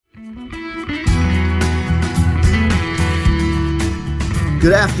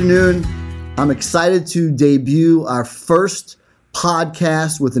Good afternoon. I'm excited to debut our first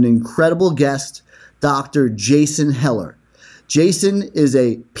podcast with an incredible guest, Dr. Jason Heller. Jason is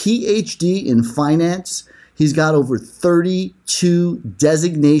a PhD in finance. He's got over 32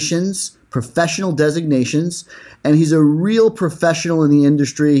 designations, professional designations, and he's a real professional in the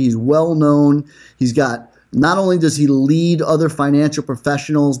industry. He's well known. He's got Not only does he lead other financial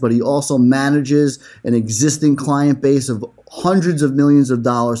professionals, but he also manages an existing client base of hundreds of millions of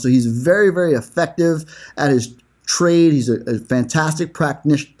dollars. So he's very, very effective at his trade. He's a fantastic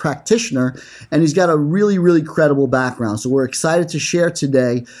practitioner, and he's got a really, really credible background. So we're excited to share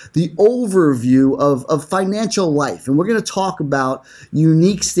today the overview of financial life. And we're going to talk about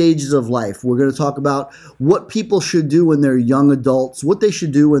unique stages of life. We're going to talk about what people should do when they're young adults, what they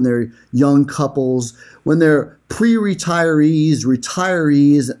should do when they're young couples, when they're pre-retirees,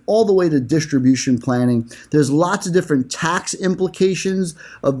 retirees, all the way to distribution planning. There's lots of different tax implications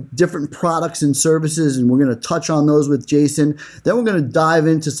of different products and services, and we're going to touch on those with Jason. Then we're going to dive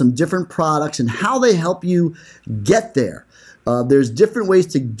into some different products and how they help you get there. There's different ways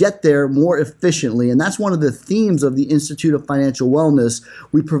to get there more efficiently, and that's one of the themes of the Institute of Financial Wellness.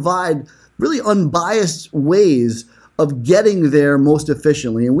 We provide really unbiased ways of getting there most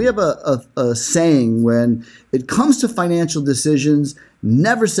efficiently. And we have a saying when it comes to financial decisions: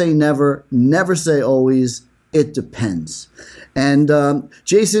 never say never, never say always, it depends. And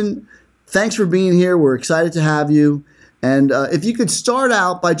Jason, thanks for being here. We're excited to have you. And if you could start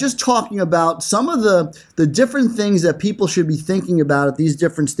out by just talking about some of the different things that people should be thinking about at these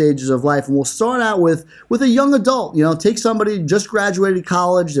different stages of life. And we'll start out with a young adult. Take somebody who just graduated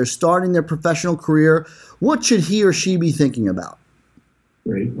college, they're starting their professional career. What should he or she be thinking about?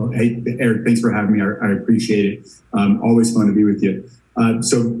 Great. Well, hey, Eric, thanks for having me. I appreciate it. Always fun to be with you.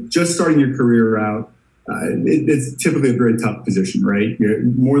 So just starting your career out, it's typically a very tough position, right? You're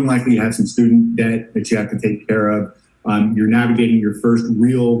more than likely you have some student debt that you have to take care of. You're navigating your first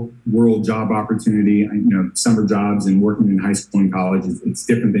real world job opportunity, summer jobs and working in high school and college. It's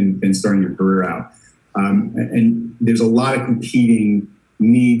different than starting your career out. And there's a lot of competing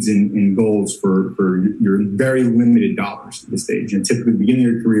needs and goals for your very limited dollars at this stage. And typically, at the beginning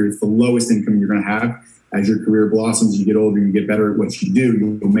of your career, it's the lowest income you're going to have. As your career blossoms, you get older, you get better at what you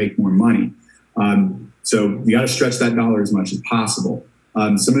do, you'll make more money. So you got to stretch that dollar as much as possible.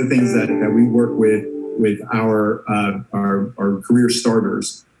 Some of the things that we work with our career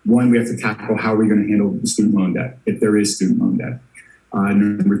starters: one, we have to tackle how are we going to handle the student loan debt, if there is student loan debt.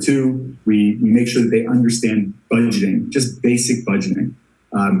 Number two, we make sure that they understand budgeting, just basic budgeting.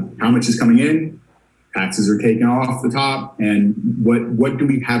 How much is coming in, taxes are taken off the top, and what do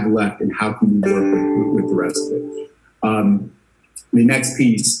we have left, and how can we work with the rest of it? The next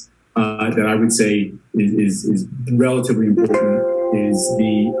piece that I would say is relatively important is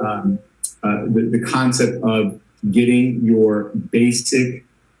the concept of getting your basic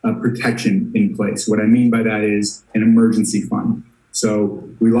protection in place. What I mean by that is an emergency fund. So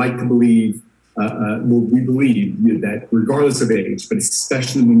we like to believe, we believe that regardless of age, but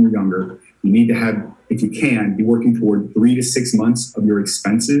especially when you're younger, you need to have, if you can, be working toward 3 to 6 months of your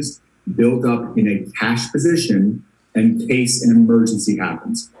expenses built up in a cash position in case an emergency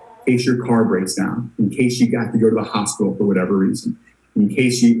happens, in case your car breaks down, in case you got to go to the hospital for whatever reason, in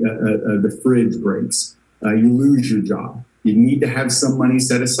case the fridge breaks, you lose your job. You need to have some money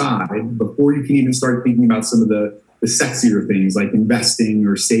set aside before you can even start thinking about some of the sexier things like investing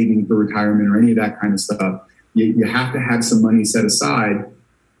or saving for retirement or any of that kind of stuff. You have to have some money set aside,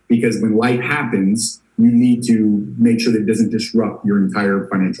 because when life happens, you need to make sure that it doesn't disrupt your entire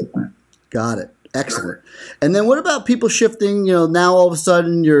financial plan. Got it. Excellent. And then what about people shifting, now all of a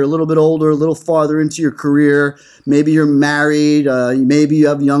sudden you're a little bit older, a little farther into your career. Maybe you're married, maybe you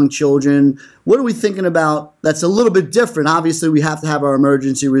have young children. What are we thinking about that's a little bit different? Obviously, we have to have our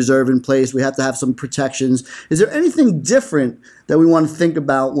emergency reserve in place. We have to have some protections. Is there anything different that we want to think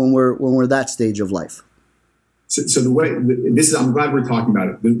about when we're that stage of life? So I'm glad we're talking about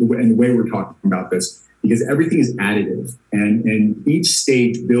it, and the way we're talking about this, because everything is additive, and each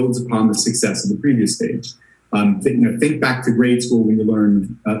stage builds upon the success of the previous stage. Think back to grade school when you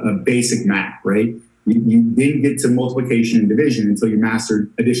learned a basic math, right? You didn't get to multiplication and division until you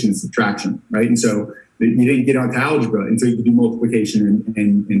mastered addition and subtraction, right? And so you didn't get onto algebra until you could do multiplication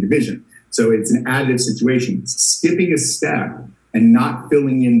and division. So it's an additive situation. Skipping a step and not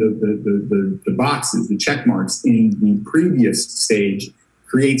filling in the boxes, the check marks in the previous stage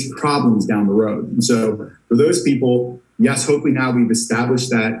creates problems down the road. And so for those people, yes, hopefully now we've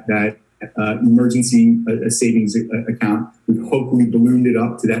established that emergency savings account. We've hopefully ballooned it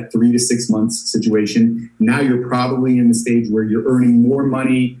up to that 3 to 6 months situation. Now you're probably in the stage where you're earning more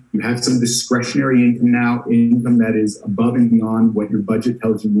money. You have some discretionary income now, income that is above and beyond what your budget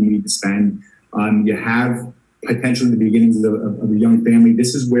tells you need to spend. You have potentially the beginnings of a young family.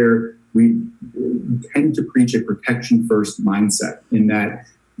 This is where we tend to preach a protection first mindset, in that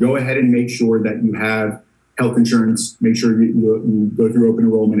go ahead and make sure that you have health insurance. Make sure you go through open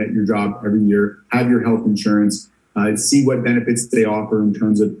enrollment at your job every year, have your health insurance, see what benefits they offer in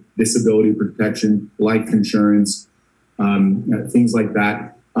terms of disability protection, life insurance, things like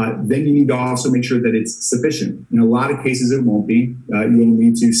that. Then you need to also make sure that it's sufficient. In a lot of cases, it won't be. You'll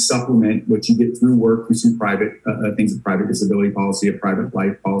need to supplement what you get through work through some private things, a private disability policy, a private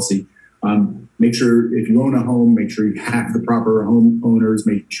life policy. Make sure if you own a home, make sure you have the proper home owners.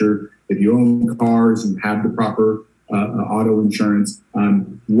 Make sure if you own cars, you have the proper auto insurance.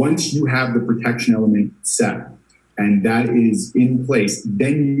 Once you have the protection element set and that is in place,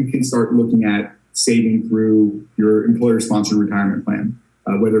 then you can start looking at saving through your employer-sponsored retirement plan,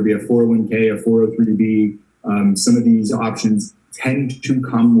 whether it be a 401k, a 403b. Some of these options tend to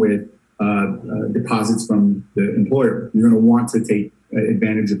come with deposits from the employer. You're going to want to take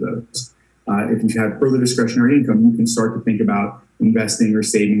advantage of those. If you have further discretionary income, you can start to think about investing or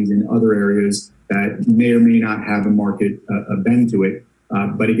savings in other areas that may or may not have a market bend to it.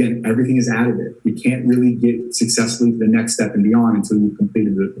 But again, everything is additive. You can't really get successfully to the next step and beyond until you've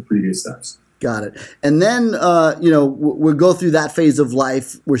completed the previous steps. Got it. And then, we'll go through that phase of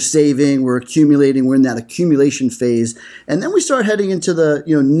life. We're saving, we're accumulating, we're in that accumulation phase. And then we start heading into the,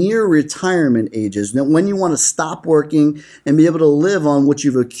 near retirement ages, when you want to stop working and be able to live on what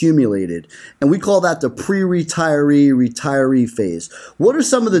you've accumulated. And we call that the pre-retiree phase. What are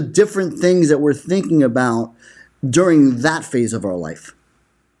some of the different things that we're thinking about during that phase of our life?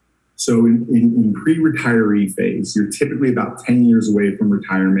 So in pre-retiree phase, you're typically about 10 years away from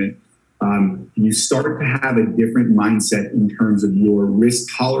retirement. You start to have a different mindset in terms of your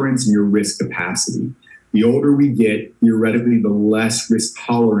risk tolerance and your risk capacity. The older we get, theoretically, the less risk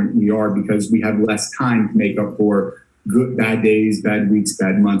tolerant we are because we have less time to make up for good, bad days, bad weeks,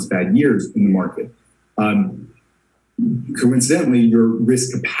 bad months, bad years in the market. Coincidentally, your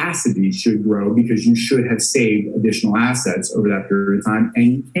risk capacity should grow because you should have saved additional assets over that period of time, and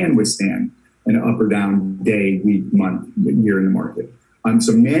you can withstand an up or down day, week, month, year in the market.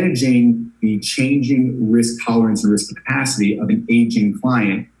 So managing the changing risk tolerance and risk capacity of an aging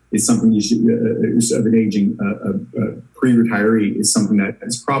client is something you should, of an aging pre-retiree is something that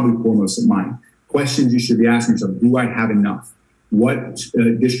is probably foremost in mind. Questions you should be asking yourself: do I have enough? What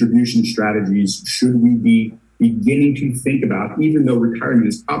distribution strategies should we be beginning to think about, even though retirement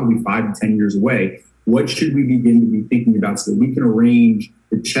is probably 5 to 10 years away? What should we begin to be thinking about so that we can arrange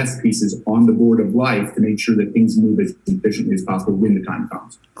the chess pieces on the board of life to make sure that things move as efficiently as possible when the time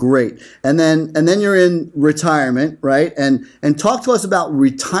comes? Great. And then you're in retirement, right? And talk to us about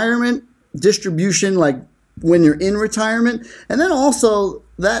retirement distribution, like when you're in retirement, and then also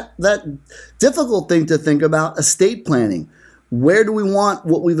that difficult thing to think about, estate planning. Where do we want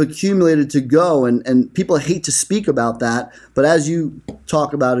what we've accumulated to go? And people hate to speak about that, but as you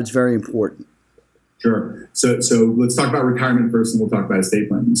talk about, it's very important. Sure. So let's talk about retirement first, and we'll talk about estate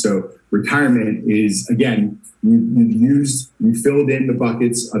planning. So retirement is, again, you filled in the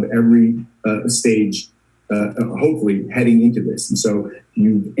buckets of every stage, hopefully heading into this. And so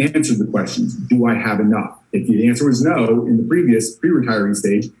you answered the questions: do I have enough? If the answer was no in the previous pre-retiree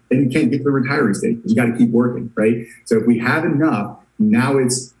stage, then you can't get to the retiree stage. You got to keep working, right? So if we have enough, now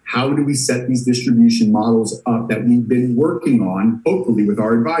it's how do we set these distribution models up that we've been working on, hopefully with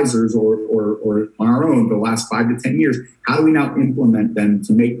our advisors or on our own for the last 5 to 10 years? How do we now implement them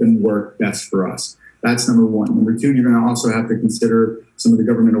to make them work best for us? That's number one. Number two, you're going to also have to consider some of the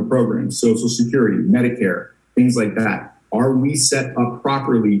governmental programs, Social Security, Medicare, things like that. Are we set up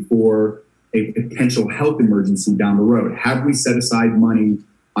properly for a potential health emergency down the road? Have we set aside money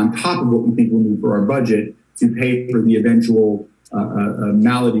on top of what we think we'll need for our budget to pay for the eventual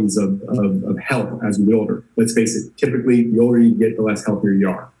maladies of health as we get older? Let's face it, typically the older you get, the less healthier you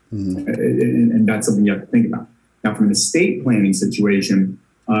are. Mm-hmm. And that's something you have to think about. Now, from an estate planning situation,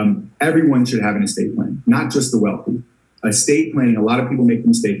 everyone should have an estate plan, not just the wealthy. Estate planning, a lot of people make the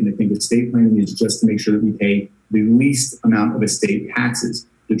mistake and they think estate planning is just to make sure that we pay the least amount of estate taxes.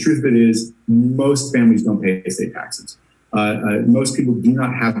 The truth of it is most families don't pay estate taxes. Most people do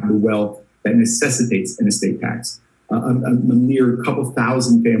not have the wealth that necessitates an estate tax. A mere couple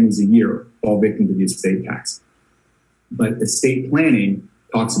thousand families a year fall victim to the estate tax. But estate planning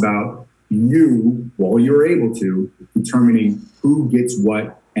talks about you, while you're able to, determining who gets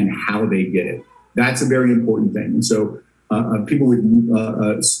what and how they get it. That's a very important thing. And so people with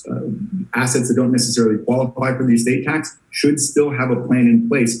assets that don't necessarily qualify for the estate tax should still have a plan in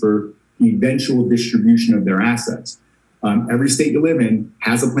place for the eventual distribution of their assets. Every state you live in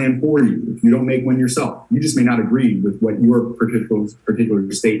has a plan for you. If you don't make one yourself, you just may not agree with what your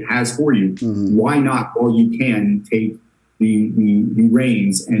particular state has for you. Mm-hmm. Why not, while you can, take the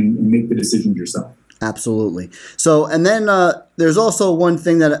reins and make the decisions yourself? Absolutely. So, and then there's also one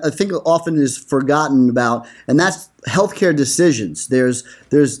thing that I think often is forgotten about, and that's healthcare decisions. There's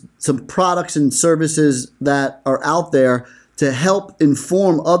some products and services that are out there to help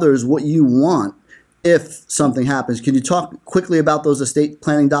inform others what you want if something happens. Can you talk quickly about those estate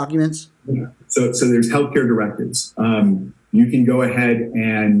planning documents? Yeah. So there's healthcare directives. You can go ahead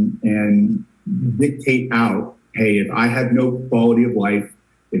and dictate out, hey, if I have no quality of life,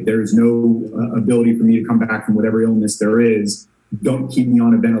 if there's no ability for me to come back from whatever illness there is, don't keep me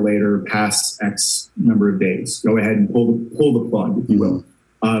on a ventilator past X number of days. Go ahead and pull the plug, if you will.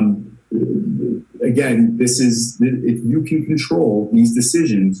 Again, this is, if you can control these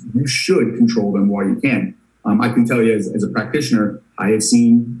decisions, you should control them while you can. I can tell you as a practitioner, I have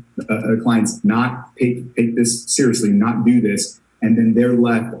seen clients not take this seriously, not do this, and then they're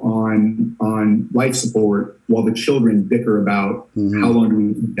left on life support while the children bicker about how long do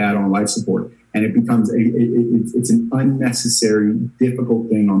we keep dad on life support. And it becomes it's an unnecessary, difficult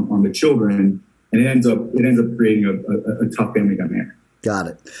thing on the children, and it ends up creating a tough family dynamic. Got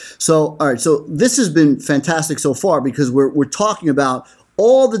it. So, all right. So this has been fantastic so far because we're talking about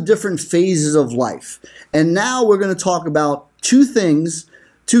all the different phases of life, and now we're going to talk about two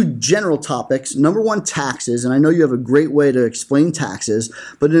general topics. Number one, taxes, and I know you have a great way to explain taxes,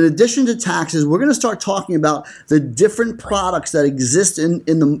 but in addition to taxes, we're going to start talking about the different products that exist in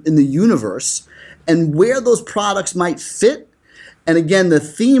the universe and where those products might fit. And again, the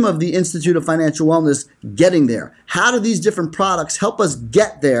theme of the Institute of Financial Wellness, getting there. How do these different products help us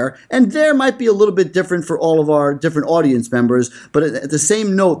get there? And there might be a little bit different for all of our different audience members, but at the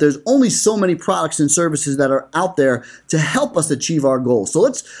same note, there's only so many products and services that are out there to help us achieve our goals. So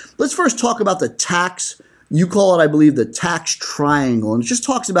let's first talk about the tax. You call it, I believe, the tax triangle. And it just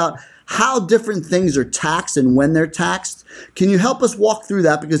talks about how different things are taxed and when they're taxed. Can you help us walk through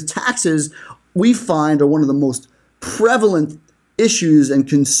that? Because taxes, we find, are one of the most prevalent issues and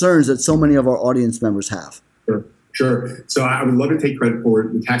concerns that so many of our audience members have. Sure. So I would love to take credit for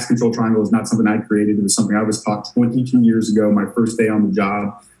it. The tax control triangle is not something I created. It was something I was taught 22 years ago, my first day on the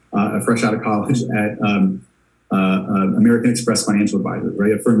job, fresh out of college at American Express Financial Advisors,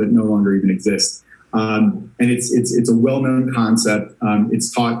 right? A firm that no longer even exists. And it's a well-known concept.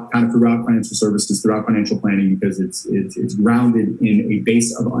 It's taught kind of throughout financial services, throughout financial planning, because it's grounded in a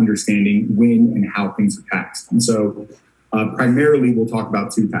base of understanding when and how things are taxed. And so primarily, we'll talk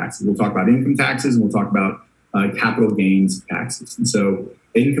about two taxes. We'll talk about income taxes, and we'll talk about capital gains taxes. And so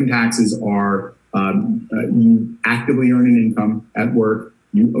income taxes are you actively earn an income at work.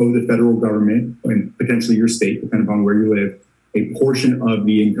 You owe the federal government, and potentially your state, depending upon where you live, a portion of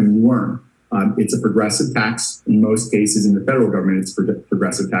the income you earn. It's a progressive tax. In most cases in the federal government, it's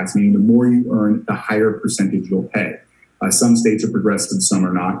progressive tax, meaning the more you earn, the higher percentage you'll pay. Some states are progressive, some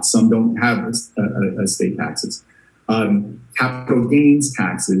are not. Some don't have state taxes. Capital gains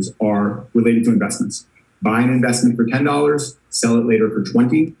taxes are related to investments. Buy an investment for $10, sell it later for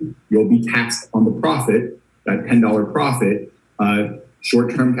 $20. You'll be taxed on the profit, that $10 profit.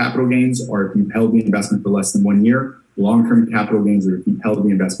 Short-term capital gains are if you've held the investment for less than 1 year. Long-term capital gains are if you've held the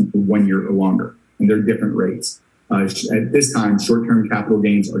investment for 1 year or longer, and they're different rates. At this time, short-term capital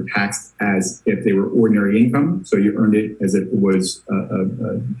gains are taxed as if they were ordinary income. So you earned it as if it was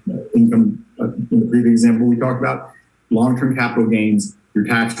income in the previous example we talked about. Long-term capital gains, your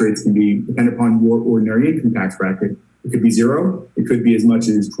tax rates can be, depending upon your ordinary income tax bracket, it could be zero. It could be as much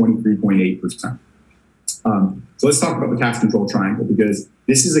as 23.8%. So let's talk about the tax control triangle, because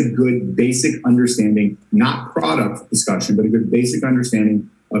this is a good basic understanding, not product discussion, but a good basic understanding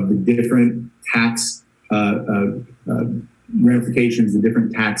of the different tax ramifications, the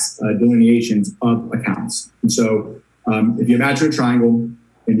different tax delineations of accounts. And so if you imagine a triangle,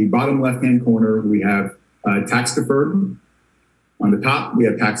 in the bottom left-hand corner, we have tax deferred. On the top, we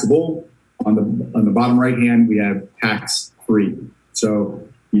have taxable. On the bottom right-hand, we have tax-free. So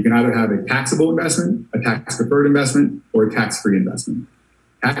you can either have a taxable investment, a tax-deferred investment, or a tax-free investment.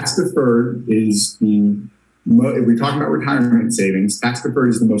 Tax-deferred is if we're talking about retirement savings, tax-deferred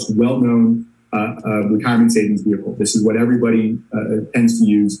is the most well-known retirement savings vehicle. This is what everybody tends to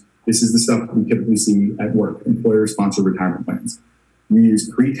use. This is the stuff we typically see at work, employer-sponsored retirement plans. You use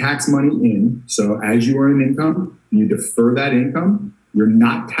pre-tax money in, so as you earn an income, you defer that income, You're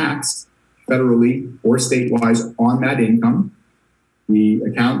not taxed federally or state-wise on that income. The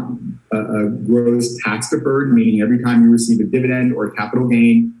account grows tax deferred, meaning every time you receive a dividend or a capital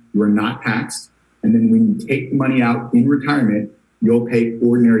gain, you are not taxed. And then when you take the money out in retirement, you'll pay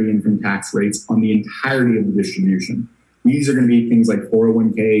ordinary income tax rates on the entirety of the distribution. These are going to be things like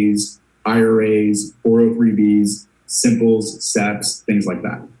 401ks, IRAs, 403bs, simples, SEPs, things like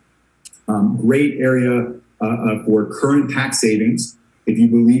that. Great area for current tax savings. If you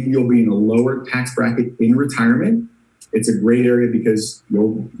believe you'll be in a lower tax bracket in retirement, it's a great area because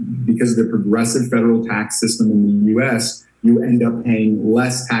of the progressive federal tax system in the U.S., you end up paying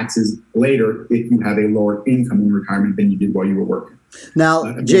less taxes later if you have a lower income in retirement than you did while you were working.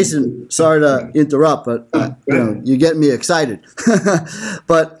 Now, Jason, sorry to interrupt, but you get me excited.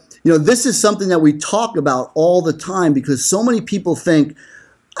 But this is something that we talk about all the time because so many people think,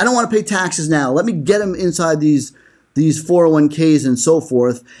 I don't want to pay taxes now. Let me get them inside these 401ks and so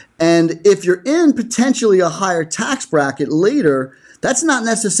forth. And if you're in potentially a higher tax bracket later, that's not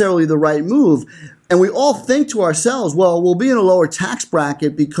necessarily the right move. And we all think to ourselves, well, we'll be in a lower tax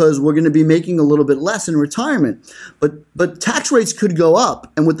bracket because we're going to be making a little bit less in retirement. But tax rates could go up.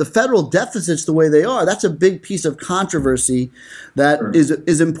 And with the federal deficits the way they are, that's a big piece of controversy that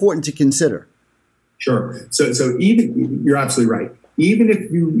is important to consider. Sure. So even you're absolutely right. Even if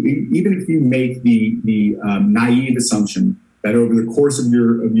you make the naive assumption that over the course of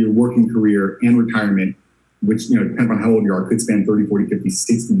your working career and retirement, which depending on how old you are, could span 30, 40, 50,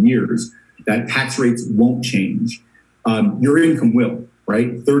 60 years, that tax rates won't change. Your income will,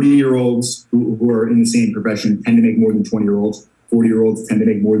 right? 30-year-olds who are in the same profession tend to make more than 20-year-olds. 40-year-olds tend to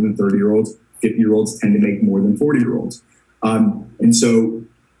make more than 30-year-olds. 50-year-olds tend to make more than 40-year-olds. And so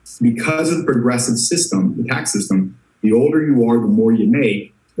because of the progressive system, the tax system, the older you are, the more you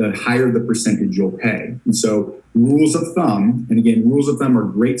make, the higher the percentage you'll pay. And so rules of thumb, and again, rules of thumb are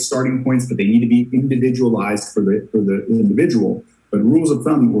great starting points, but they need to be individualized for the individual. But rules of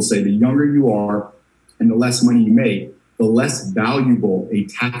thumb will say the younger you are and the less money you make, the less valuable a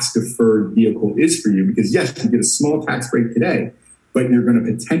tax-deferred vehicle is for you. Because yes, you get a small tax break today, but you're going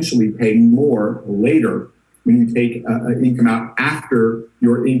to potentially pay more later when you take income out after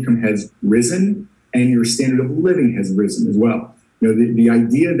your income has risen and your standard of living has risen as well. The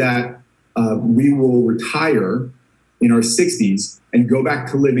idea that we will retire in our 60s and go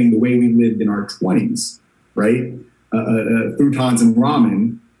back to living the way we lived in our 20s, right? Futons and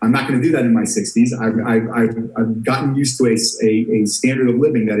ramen. I'm not going to do that in my 60s. I've gotten used to a standard of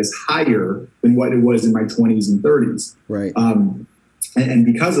living that is higher than what it was in my 20s and 30s. Right. And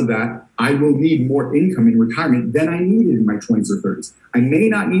because of that, I will need more income in retirement than I needed in my 20s or 30s. I may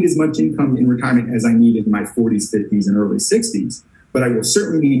not need as much income in retirement as I needed in my 40s, 50s, and early 60s, but I will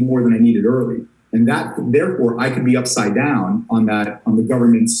certainly need more than I needed early. And that, therefore, I could be upside down on the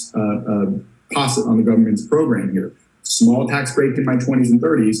government's program here. Small tax break in my 20s and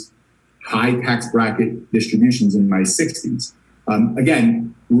 30s, high tax bracket distributions in my 60s.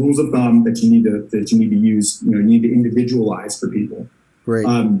 Again, rules of thumb that you need to use. You need to individualize for people. Right.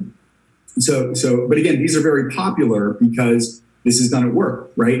 But again, these are very popular because this is done at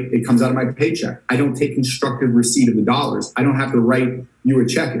work, right? It comes out of my paycheck. I don't take constructive receipt of the dollars. I don't have to write you a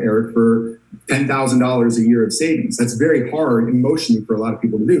check, Eric, for $10,000 a year of savings. That's very hard emotionally for a lot of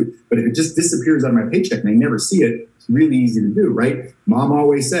people to do. But if it just disappears out of my paycheck and I never see it, it's really easy to do, right? Mom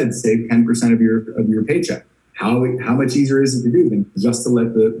always said, save 10% of your paycheck. How much easier is it to do than just to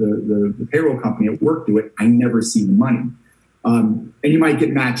let the payroll company at work do it? I never see the money. And you might get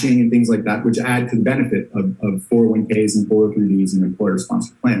matching and things like that, which add to the benefit of 401ks and 403bs and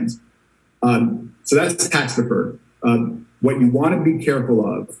employer-sponsored plans. So that's tax deferred. What you want to be careful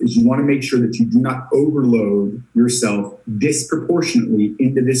of is you want to make sure that you do not overload yourself disproportionately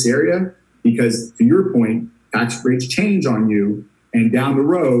into this area, because to your point, tax rates change on you, and down the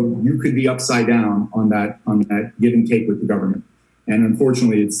road, you could be upside down on that give and take with the government. And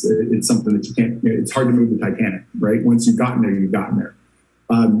unfortunately, it's something that you can't. It's hard to move the Titanic, right? Once you've gotten there, you've gotten there.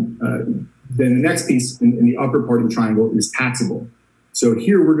 Then the next piece in the upper part of the triangle is taxable. So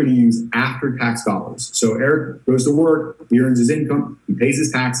here we're going to use after-tax dollars. So Eric goes to work, he earns his income, he pays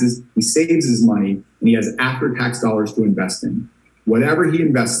his taxes, he saves his money, and he has after-tax dollars to invest in. Whatever he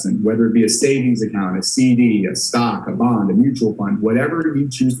invests in, whether it be a savings account, a CD, a stock, a bond, a mutual fund, whatever you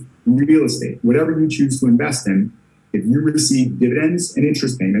choose, real estate, whatever you choose to invest in, if you receive dividends and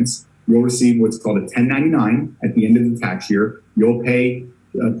interest payments, you'll receive what's called a 1099 at the end of the tax year. You'll pay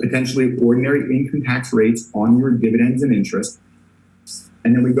potentially ordinary income tax rates on your dividends and interest.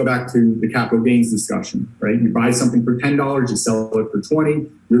 And then we go back to the capital gains discussion, right? You buy something for $10, you sell it for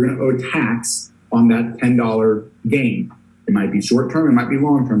 $20, you're going to owe tax on that $10 gain. It might be short term, it might be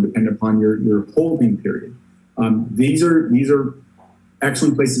long term, depending upon your holding period. These are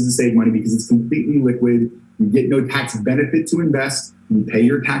excellent places to save money because it's completely liquid. You get no tax benefit to invest. You pay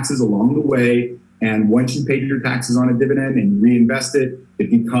your taxes along the way. And once you pay your taxes on a dividend and you reinvest it,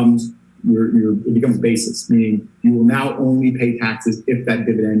 it becomes basis, meaning you will now only pay taxes if that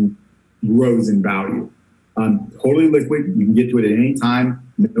dividend grows in value. Totally liquid. You can get to it at any time.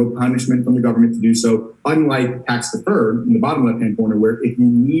 No punishment from the government to do so. Unlike tax deferred in the bottom left-hand corner, where if you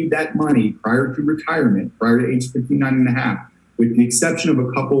need that money prior to retirement, prior to age 59 and a half, with the exception of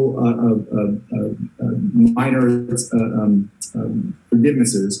a couple minor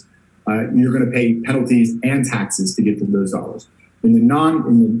forgivenesses, you're going to pay penalties and taxes to get to those dollars. In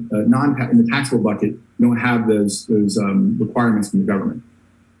the taxable bucket, you don't have those requirements from the government.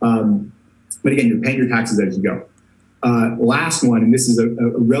 But again, you're paying your taxes as you go. Last one, and this is a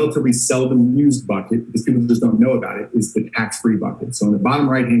relatively seldom used bucket because people just don't know about it, is the tax-free bucket. So in the bottom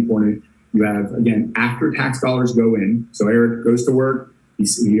right-hand corner, you have, again, after tax dollars go in. So Eric goes to work,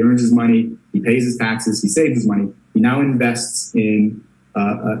 he earns his money, he pays his taxes, he saves his money. He now invests in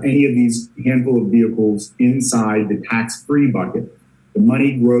any of these handful of vehicles inside the tax-free bucket. The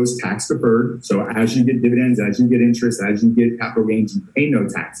money grows tax deferred. So as you get dividends, as you get interest, as you get capital gains, you pay no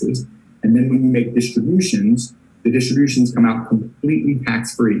taxes. And then when you make distributions, the distributions come out completely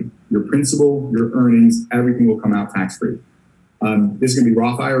tax-free. Your principal, your earnings, everything will come out tax-free. There's going to be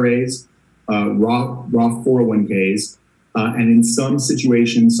Roth IRAs, Roth 401ks, and in some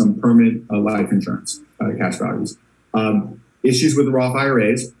situations, some permanent life insurance cash values. Issues with the Roth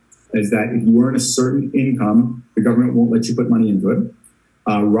IRAs is that if you earn a certain income, the government won't let you put money into it.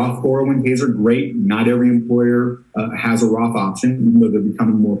 Roth 401ks are great. Not every employer has a Roth option, even though they're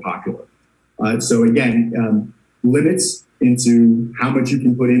becoming more popular. So again, limits into how much you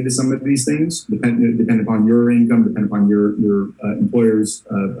can put into some of these things, depend upon your income, depend upon your employer's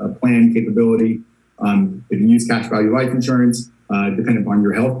plan capability. If you use cash value life insurance, depending upon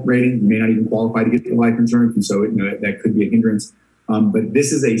your health rating, you may not even qualify to get the life insurance, and so that could be a hindrance. But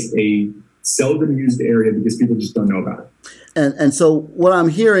this is a seldom used area because people just don't know about it. And so what I'm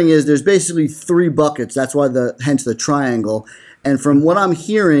hearing is there's basically three buckets. That's why hence the triangle. And from what I'm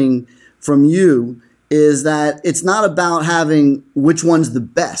hearing from you is that it's not about having which one's the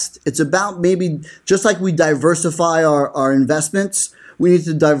best. It's about maybe just like we diversify our investments, we need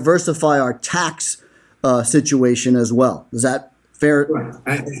to diversify our tax situation as well. Is that fair?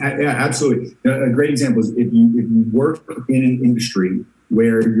 Right. Yeah, absolutely. A great example is if you work in an industry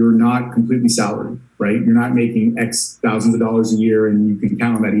where you're not completely salaried, right? You're not making X thousands of dollars a year and you can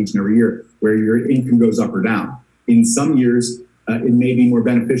count on that each and every year, where your income goes up or down. In some years, it may be more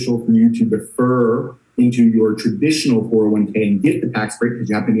beneficial for you to defer into your traditional 401k and get the tax break because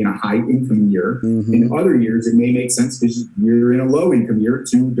you happen to be in a high income year. Mm-hmm. In other years, it may make sense because you're in a low income year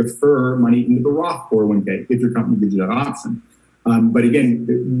to defer money into the Roth 401k if your company gives you that option. But again,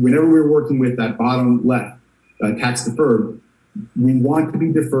 whenever we're working with that bottom left, tax deferred, we want to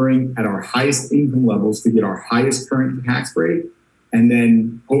be deferring at our highest income levels to get our highest current tax break, and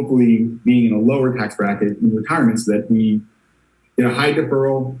then hopefully being in a lower tax bracket in retirement so that we get a high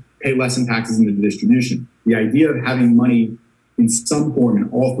deferral, pay less in taxes in the distribution. The idea of having money in some form in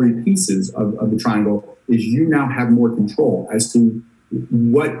all three pieces of the triangle is you now have more control as to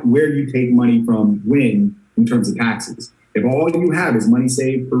where you take money from when in terms of taxes. If all you have is money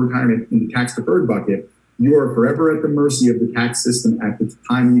saved for retirement in the tax deferred bucket, you are forever at the mercy of the tax system at the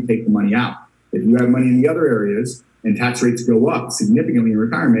time you take the money out. If you have money in the other areas and tax rates go up significantly in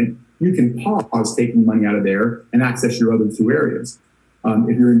retirement, you can pause taking money out of there and access your other two areas.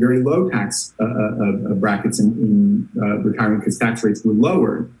 If you're in very low tax brackets in retirement because tax rates were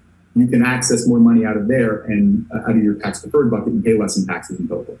lowered, you can access more money out of there and out of your tax deferred bucket and pay less in taxes in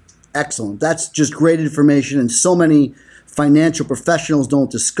total. Excellent. That's just great information, and so many financial professionals don't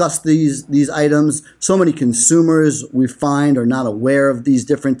discuss these items. So many consumers we find are not aware of these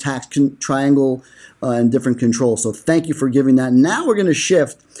different tax triangle and different controls. So thank you for giving that. Now we're going to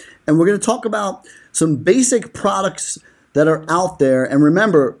shift and we're going to talk about some basic products that are out there. And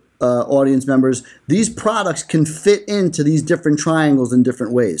remember, audience members, these products can fit into these different triangles in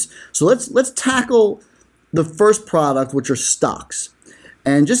different ways. So let's tackle the first product, which are stocks.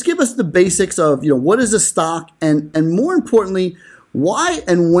 And just give us the basics of, what is a stock, and more importantly, why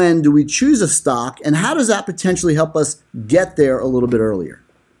and when do we choose a stock, and how does that potentially help us get there a little bit earlier?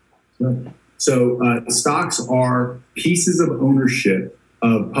 So stocks are pieces of ownership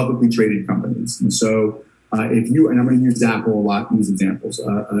of publicly traded companies. And so if you, and I'm going to use Apple a lot in these examples,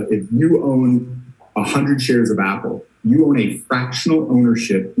 if you own 100 shares of Apple, you own a fractional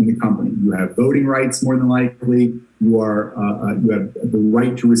ownership in the company. You have voting rights more than likely. You have the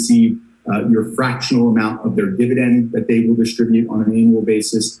right to receive your fractional amount of their dividend that they will distribute on an annual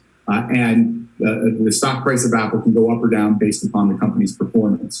basis. And the stock price of Apple can go up or down based upon the company's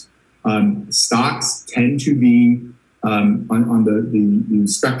performance. Stocks tend to be on the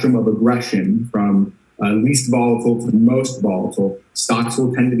spectrum of aggression from least volatile to most volatile. Stocks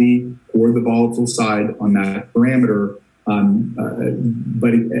will tend to be toward the volatile side on that parameter.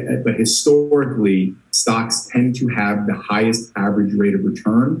 But historically, stocks tend to have the highest average rate of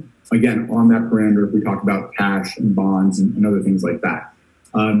return. Again, on that parameter, if we talk about cash and bonds and other things like that.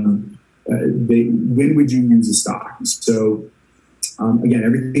 When would you use a stock? So again,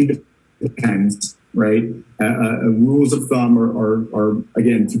 everything depends, right? Rules of thumb are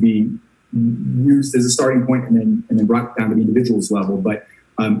again to be used as a starting point and then brought down to the individual's level. But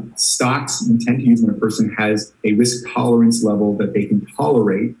stocks you tend to use when a person has a risk tolerance level that they can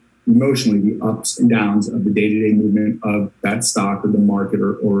tolerate emotionally, the ups and downs of the day-to-day movement of that stock or the market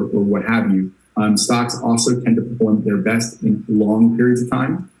or what have you. Stocks also tend to perform their best in long periods of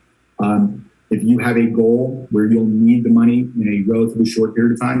time. If you have a goal where you'll need the money in a relatively short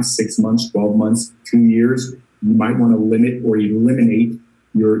period of time, 6 months, 12 months, 2 years, you might want to limit or eliminate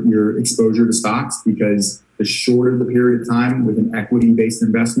your exposure to stocks, because the shorter the period of time with an equity-based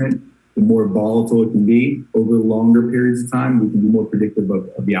investment, the more volatile it can be. Over longer periods of time, we can be more predictive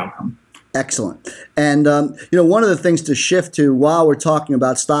of the outcome. Excellent. And, one of the things to shift to while we're talking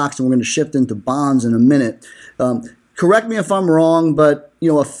about stocks, and we're going to shift into bonds in a minute, correct me if I'm wrong, but,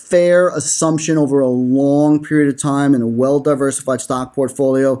 a fair assumption over a long period of time in a well-diversified stock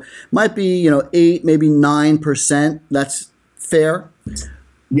portfolio might be, 8, maybe 9%. That's fair?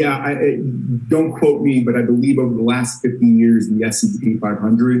 Yeah, don't quote me, but I believe over the last 50 years, the S&P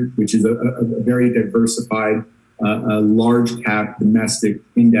 500, which is a very diversified, large cap domestic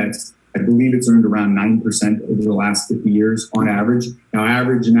index, I believe it's earned around 9% over the last 50 years on average. Now,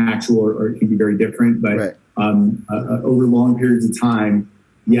 average and actual it can be very different, but right. Over long periods of time,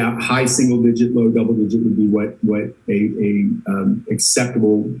 yeah, high single digit, low double digit would be what a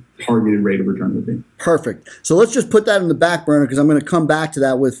acceptable targeted rate of return would be. Perfect. So let's just put that in the back burner, because I'm going to come back to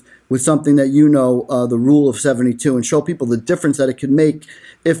that with something that the rule of 72, and show people the difference that it could make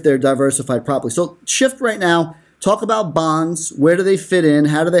if they're diversified properly. So shift right now. Talk about bonds. Where do they fit in?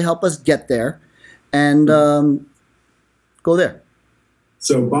 How do they help us get there? And go there.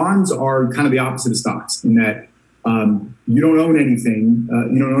 So bonds are kind of the opposite of stocks in that you don't own anything.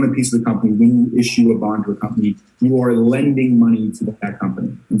 You don't own a piece of the company. When you issue a bond to a company, you are lending money to that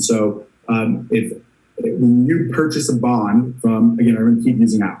company. And so when you purchase a bond from, again, I'm going to keep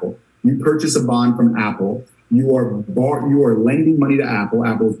using Apple. You purchase a bond from Apple. You are lending money to Apple.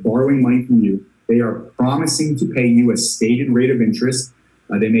 Apple is borrowing money from you. They are promising to pay you a stated rate of interest.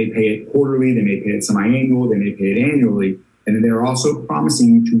 They may pay it quarterly. They may pay it semi-annual. They may pay it annually. And they're also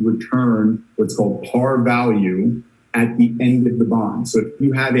promising you to return what's called par value at the end of the bond. So if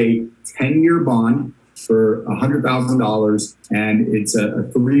you have a 10-year bond for $100,000 and it's a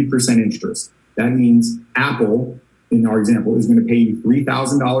 3% interest, that means Apple, in our example, is going to pay you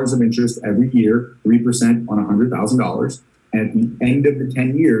 $3,000 of interest every year, 3% on $100,000. And at the end of the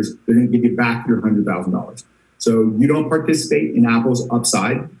 10 years, they're going to give you back your $100,000. So you don't participate in Apple's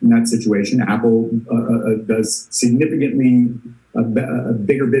upside in that situation. Apple does significantly a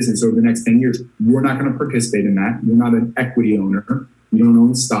bigger business over the next 10 years. You're not going to participate in that. You're not an equity owner. You don't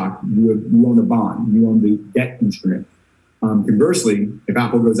own stock. You own a bond. You own the debt instrument. Conversely, if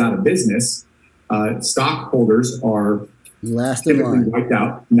Apple goes out of business, stockholders are typically wiped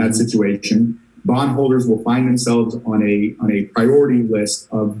out in that situation. Bondholders will find themselves on a priority list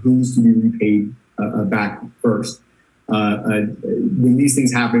of who's to be repaid back first. When these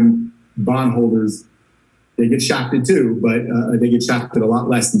things happen, bondholders, they get shafted too, but they get shafted a lot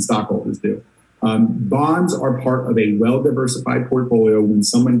less than stockholders do. Bonds are part of a well-diversified portfolio when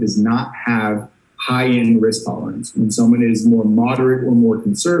someone does not have high-end risk tolerance. When someone is more moderate or more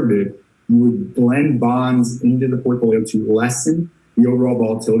conservative, you would blend bonds into the portfolio to lessen the overall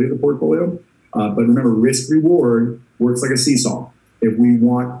volatility of the portfolio. But remember, risk-reward works like a seesaw. If we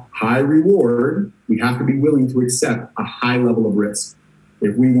want high reward, we have to be willing to accept a high level of risk.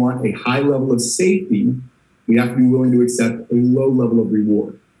 If we want a high level of safety, we have to be willing to accept a low level of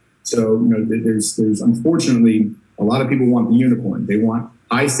reward. So, there's unfortunately, a lot of people want the unicorn. They want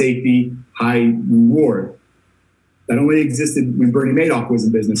high safety, high reward. That only existed when Bernie Madoff was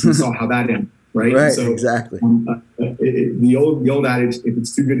in business. We saw how that ended, right? Right, so, exactly. The old adage, if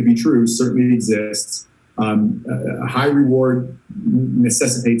it's too good to be true, certainly exists. A high reward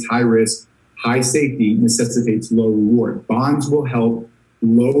necessitates high risk. high safety necessitates low reward. Bonds will help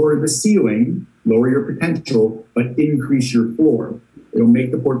lower the ceiling, lower your potential, but increase your floor. It'll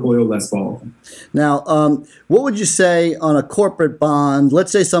make the portfolio less volatile. Now, what would you say on a corporate bond?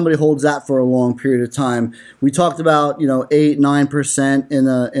 Let's say somebody holds that for a long period of time. We talked about 8-9%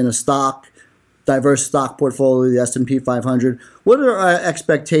 in a stock, diverse stock portfolio, the S&P 500. What are our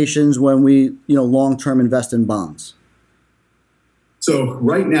expectations when we long-term invest in bonds? So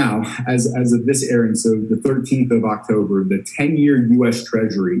right now, as of this airing, so the 13th of October, the 10-year U.S.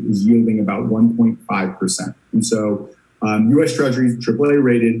 Treasury is yielding about 1.5%. And so U.S. Treasury, AAA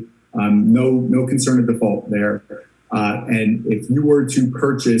rated, no concern of default there. And if you were to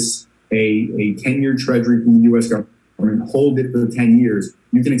purchase a 10-year Treasury from the U.S. government, hold it for 10 years,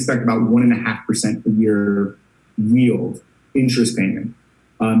 you can expect about 1.5% a year yield interest payment.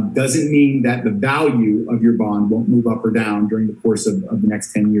 Doesn't mean that the value of your bond won't move up or down during the course of the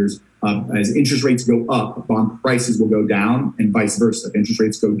next 10 years. As interest rates go up, bond prices will go down, and vice versa. If interest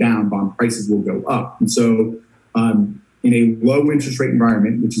rates go down, bond prices will go up. And so in a low interest rate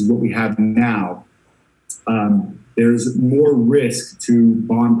environment, which is what we have now, there's more risk to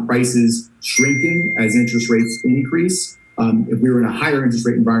bond prices shrinking as interest rates increase. If we were in a higher interest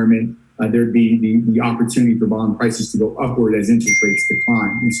rate environment, there'd be the opportunity for bond prices to go upward as interest rates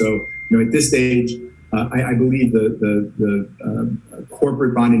decline. And so, at this stage, I believe the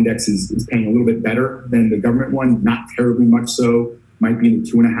corporate bond index is paying a little bit better than the government one, not terribly much so. Might be in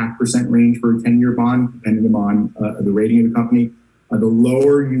the 2.5% range for a 10-year bond, depending upon the rating of the company. The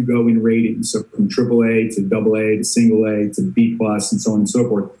lower you go in ratings, so from AAA to AA to single A to B plus and so on and so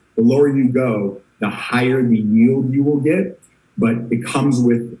forth, the lower you go, the higher the yield you will get, but it comes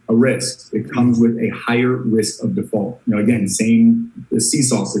with a risk. It comes with a higher risk of default. Again, same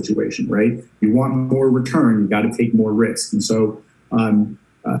seesaw situation, right? You want more return, you got to take more risk. And so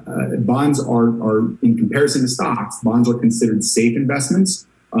bonds are, in comparison to stocks, bonds are considered safe investments.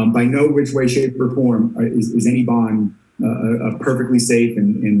 By no which way, shape, or form is any bond perfectly safe,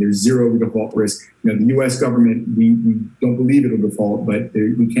 and there's zero default risk. The U.S. government, we don't believe it'll default, but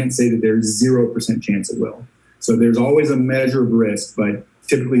we can't say that there's 0% chance it will. So there's always a measure of risk, but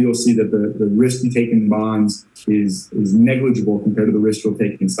typically you'll see that the risk you take in bonds is negligible compared to the risk you'll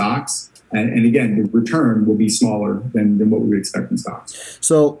take in stocks. And again, the return will be smaller than what we would expect in stocks.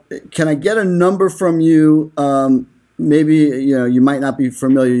 So can I get a number from you? Maybe, you might not be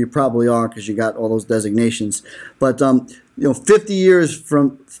familiar. You probably are because you got all those designations. But, 50 years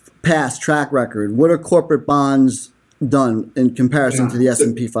from past track record, what are corporate bonds done in comparison to the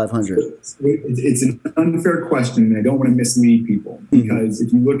S&P 500? It's an unfair question, and I don't want to mislead people, because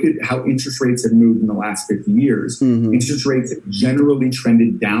if you look at how interest rates have moved in the last 50 years, interest rates have generally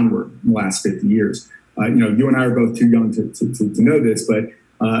trended downward in the last 50 years. You and I are both too young to know this, but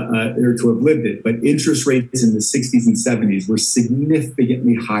or to have lived it. But interest rates in the 60s and 70s were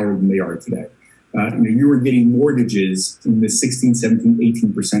significantly higher than they are today. You were getting mortgages in the 16, 17,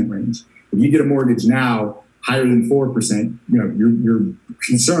 18% range. If you get a mortgage now higher than 4%, you're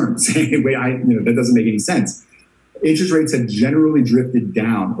concerned, saying, wait, that doesn't make any sense. Interest rates have generally drifted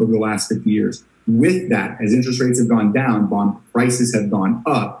down over the last 50 years. With that, as interest rates have gone down, bond prices have gone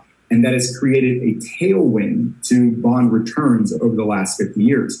up, and that has created a tailwind to bond returns over the last 50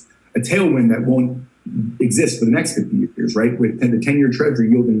 years. A tailwind that won't exist for the next 50 years, right? With the 10-year Treasury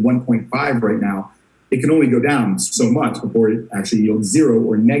yielding 1.5 right now, it can only go down so much before it actually yields zero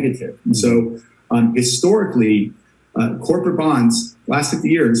or negative. And so historically, corporate bonds last 50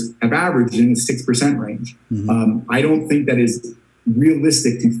 years have averaged in the 6% range. I don't think that is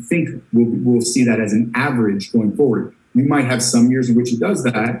realistic to think we'll see that as an average going forward. You might have some years in which it does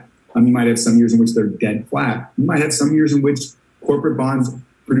that. You might have some years in which they're dead flat. You might have some years in which corporate bonds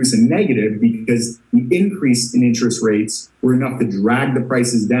produce a negative because the increase in interest rates were enough to drag the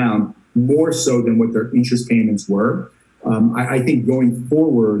prices down more so than what their interest payments were. I think going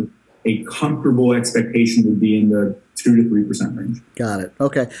forward, a comfortable expectation would be in the 2 to 3% range. Got it.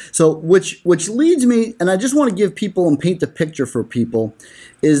 Okay. So which leads me, and I just want to give people and paint the picture for people,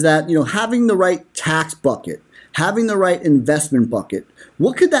 is that, having the right tax bucket, having the right investment bucket,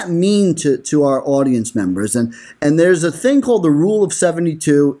 what could that mean to our audience members? And there's a thing called the Rule of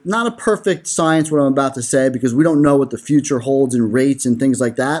 72, not a perfect science, what I'm about to say, because we don't know what the future holds in rates and things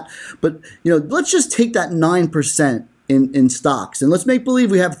like that. But, let's just take that 9% in stocks, and let's make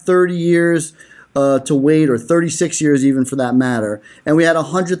believe we have 30 years to wait, or 36 years even for that matter, and we had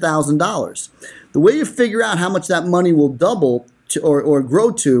 $100,000. The way you figure out how much that money will double to, or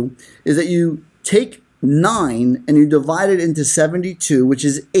grow to, is that you take 9 and you divide it into 72, which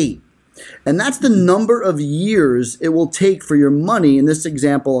is 8. And that's the number of years it will take for your money, in this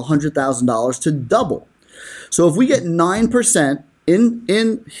example, $100,000, to double. So if we get 9%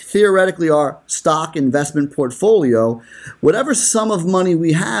 in theoretically our stock investment portfolio, whatever sum of money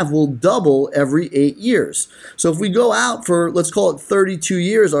we have will double every 8 years. So if we go out for, let's call it 32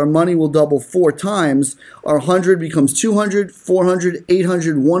 years, our money will double 4 times. Our 100 becomes 200, 400,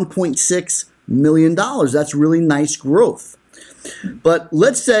 800, $1.6 million. That's really nice growth. But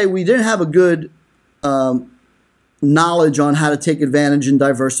let's say we didn't have a good knowledge on how to take advantage and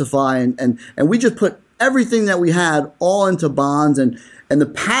diversify, and we just put everything that we had all into bonds, and the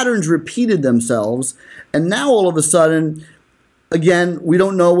patterns repeated themselves. And now all of a sudden, again, we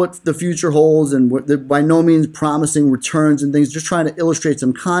don't know what the future holds, and we're by no means promising returns and things, just trying to illustrate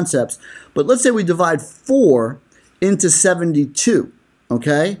some concepts. But let's say we divide 4 into 72,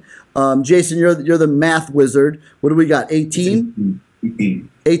 okay? Jason, you're the math wizard. What do we got, 18? 18,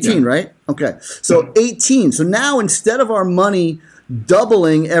 yeah. Right? Okay, so 18. So now instead of our money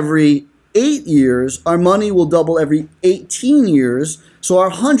doubling every 8 years, our money will double every 18 years. So our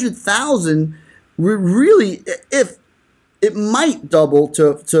 100,000, really, if it might double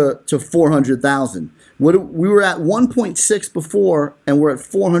to 400,000. We were at 1.6 before, and we're at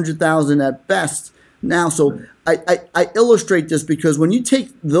 400,000 at best now. So I illustrate this because when you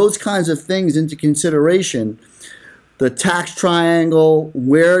take those kinds of things into consideration, the tax triangle,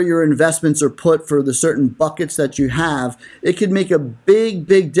 where your investments are put for the certain buckets that you have, it could make a big,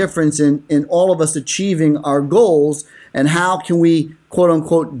 big difference in all of us achieving our goals, and how can we, quote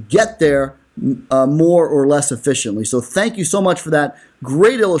unquote, get there more or less efficiently. So thank you so much for that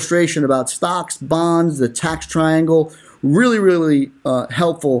great illustration about stocks, bonds, the tax triangle. Really, really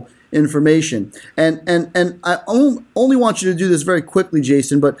helpful information. And I only want you to do this very quickly,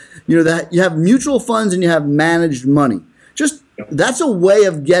 Jason, but you know that you have mutual funds and you have managed money. Just that's a way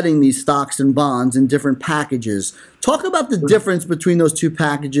of getting these stocks and bonds in different packages. Talk about the difference between those two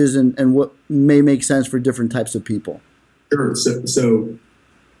packages and what may make sense for different types of people. Sure. So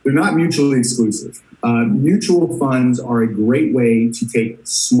they're not mutually exclusive. Mutual funds are a great way to take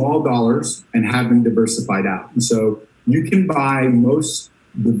small dollars and have them diversified out. And so you can buy most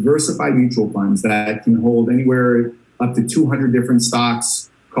diversified mutual funds that can hold anywhere up to 200 different stocks,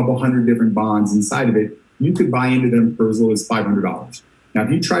 a couple hundred different bonds inside of it. You could buy into them for as little as $500. Now,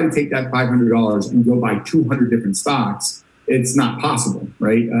 if you try to take that $500 and go buy 200 different stocks, it's not possible,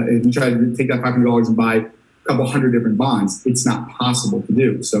 right? If you try to take that $500 and buy a couple hundred different bonds, it's not possible to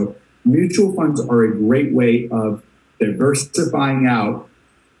do. So mutual funds are a great way of diversifying out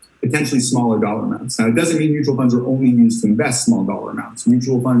potentially smaller dollar amounts. Now, it doesn't mean mutual funds are only used to invest small dollar amounts.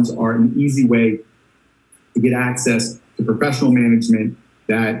 Mutual funds are an easy way to get access to professional management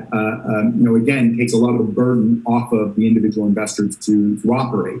that, again, takes a lot of the burden off of the individual investors to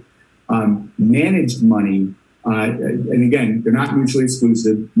operate. Managed money, and again, they're not mutually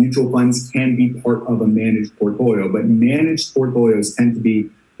exclusive. Mutual funds can be part of a managed portfolio, but managed portfolios tend to be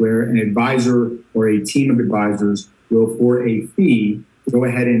where an advisor or a team of advisors will, for a fee, go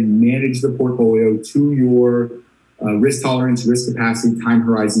ahead and manage the portfolio to your risk tolerance, risk capacity, time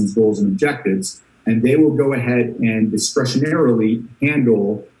horizons, goals, and objectives. And they will go ahead and discretionarily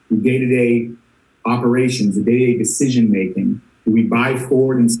handle the day-to-day operations, the day-to-day decision-making. Do we buy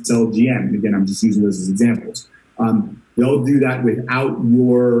Ford and sell GM? And again, I'm just using those as examples. They'll do that without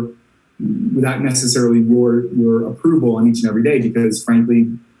necessarily your approval on each and every day, because frankly,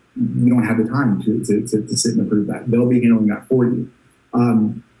 you don't have the time to sit and approve that. They'll be handling that for you.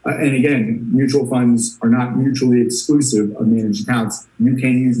 And again, mutual funds are not mutually exclusive of managed accounts. You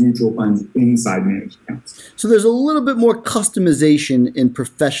can use mutual funds inside managed accounts. So there's a little bit more customization in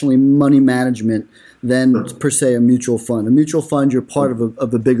professionally money management than per se a mutual fund. A mutual fund, you're part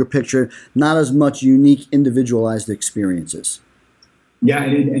of a bigger picture, not as much unique individualized experiences. Yeah,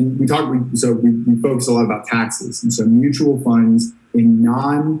 and we focus a lot about taxes. And so mutual funds in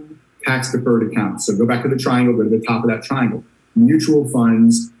non-tax deferred accounts. So go back to the triangle, go to the top of that triangle. Mutual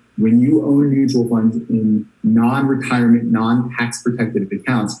funds, when you own mutual funds in non-retirement, non-tax protected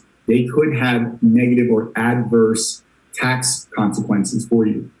accounts, they could have negative or adverse tax consequences for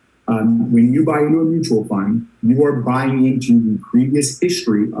you. When you buy into a mutual fund, you are buying into the previous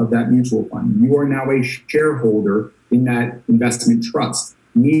history of that mutual fund. You are now a shareholder in that investment trust,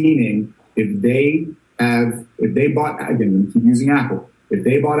 meaning if they bought, again, we keep using Apple, if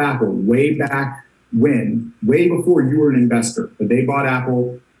they bought Apple way back way before you were an investor, but they bought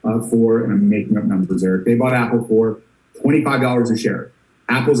Apple for, and I'm making up numbers, Eric, they bought Apple for $25 a share.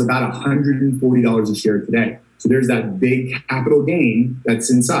 Apple's about $140 a share today. So there's that big capital gain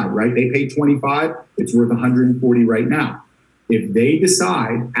that's inside, right? They paid $25, it's worth $140 right now. If they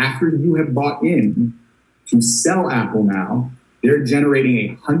decide after you have bought in to sell Apple now, they're generating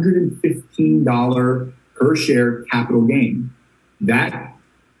a $115 per share capital gain. That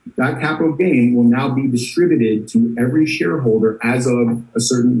capital gain will now be distributed to every shareholder as of a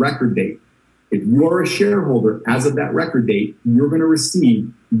certain record date. If you are a shareholder as of that record date, you're going to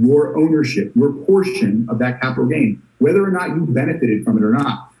receive your ownership, your portion of that capital gain, whether or not you benefited from it or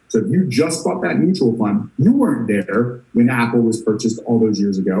not. So if you just bought that mutual fund, you weren't there when Apple was purchased all those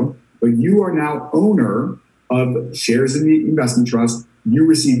years ago, but you are now owner of shares in the investment trust. You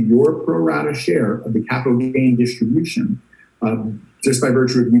receive your pro rata share of the capital gain distribution just by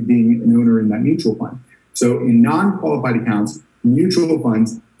virtue of you being an owner in that mutual fund. So in non-qualified accounts, mutual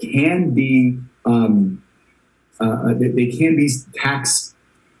funds can be they can be tax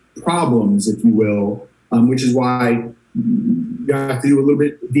problems, if you will, which is why you have to do a little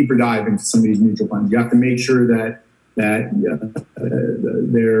bit deeper dive into some of these mutual funds. You have to make sure that their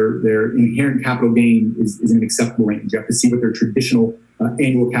inherent capital gain is in an acceptable range. You have to see what their traditional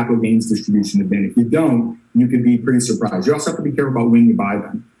annual capital gains distribution has been. If you don't, you could be pretty surprised. You also have to be careful about when you buy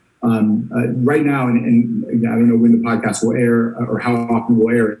them. Right now, and I don't know when the podcast will air or how often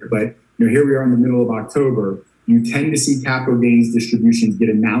we'll air it, but here we are in the middle of October. You tend to see capital gains distributions get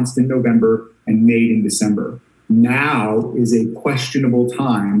announced in November and made in December. Now is a questionable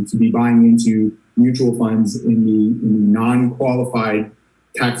time to be buying into mutual funds in the non-qualified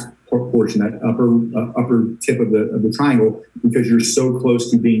tax portion, that upper tip of the triangle, because you're so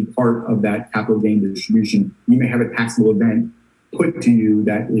close to being part of that capital gain distribution. You may have a taxable event put to you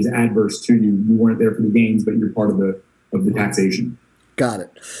that is adverse to you. You weren't there for the gains, but you're part of the taxation. Got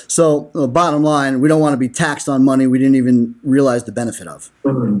it. So bottom line, we don't want to be taxed on money we didn't even realize the benefit of.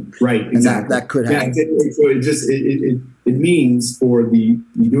 Right, exactly. And that could happen. Yeah, so it means for the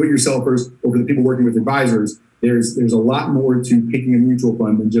do-it-yourselfers or for the people working with advisors, there's a lot more to picking a mutual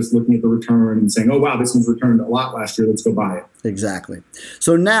fund than just looking at the return and saying, oh, wow, this one's returned a lot last year. Let's go buy it. Exactly.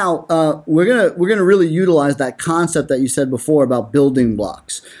 So now we're gonna really utilize that concept that you said before about building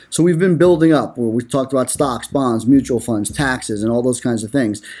blocks. So we've been building up where we talked about stocks, bonds, mutual funds, taxes, and all those kinds of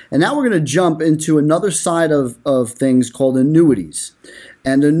things. And now we're going to jump into another side of things called annuities.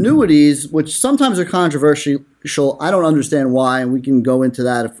 And annuities, which sometimes are controversial, I don't understand why, and we can go into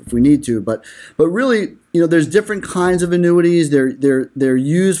that if we need to. But really, there's different kinds of annuities. They're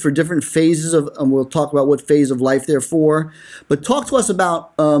used for different phases of, and we'll talk about what phase of life they're for. But talk to us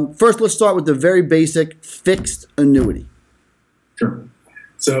about first. Let's start with the very basic fixed annuity. Sure.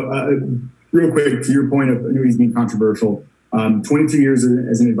 So, real quick, to your point of annuities being controversial, 22 years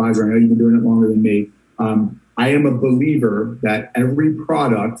as an advisor. I know you've been doing it longer than me. I am a believer that every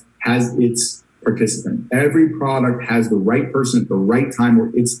product has its participant. Every product has the right person at the right time where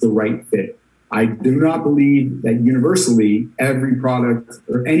it's the right fit. I do not believe that universally every product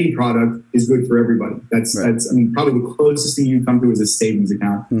or any product is good for everybody. That's probably the closest thing you come to is a savings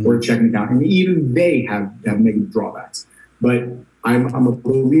account or a checking account. And even they have negative drawbacks. But I'm a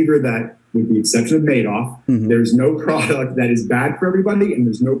believer that, with the exception of Madoff, there's no product that is bad for everybody, and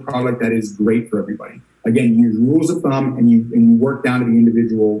there's no product that is great for everybody. Again, you use rules of thumb, and you work down to the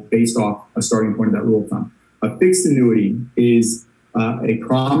individual based off a starting point of that rule of thumb. A fixed annuity is a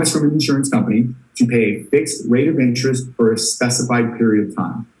promise from an insurance company to pay a fixed rate of interest for a specified period of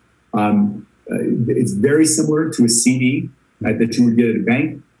time. It's very similar to a CD that you would get at a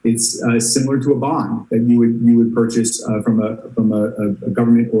bank. It's similar to a bond that you would purchase from a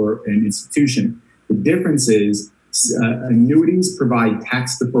government or an institution. The difference is annuities provide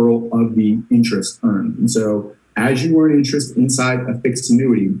tax deferral of the interest earned. And so as you earn interest inside a fixed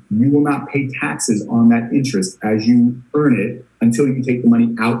annuity, you will not pay taxes on that interest as you earn it until you take the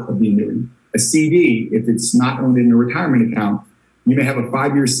money out of the annuity. A CD, if it's not owned in a retirement account, you may have a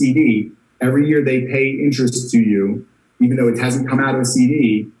 5-year CD. Every year they pay interest to you, even though it hasn't come out of a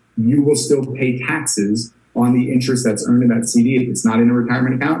CD, you will still pay taxes on the interest that's earned in that CD if it's not in a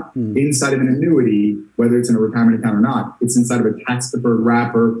retirement account. Inside of an annuity, whether it's in a retirement account or not, it's inside of a tax-deferred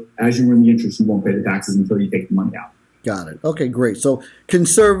wrapper. As you earn the interest, you won't pay the taxes until you take the money out. Got it. Okay, great. So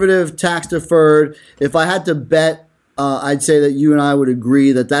conservative, tax-deferred. If I had to bet, I'd say that you and I would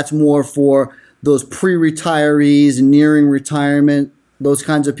agree that that's more for those pre-retirees, nearing retirement, those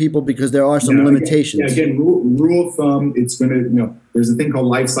kinds of people, because there are some limitations. Again, rule of thumb, it's going to, there's a thing called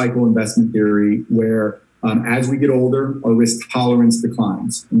life cycle investment theory where as we get older, our risk tolerance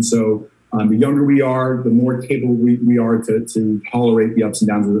declines. And so the younger we are, the more capable we are to tolerate the ups and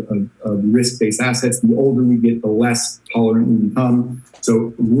downs of risk-based assets. The older we get, the less tolerant we become.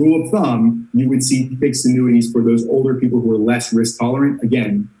 So rule of thumb, you would see fixed annuities for those older people who are less risk tolerant.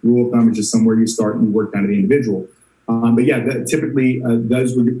 Again, rule of thumb is just somewhere you start and you work down to the individual. But yeah, typically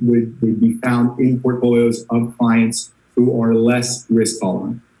those would be found in portfolios of clients who are less risk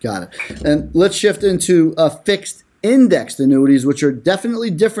tolerant. Got it. And let's shift into fixed indexed annuities, which are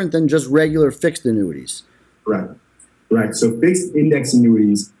definitely different than just regular fixed annuities. Correct. So fixed index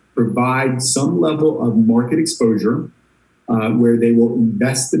annuities provide some level of market exposure where they will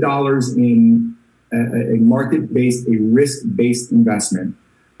invest the dollars in a market-based, a risk-based investment.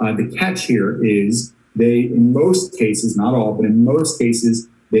 The catch here is they, in most cases, not all, but in most cases,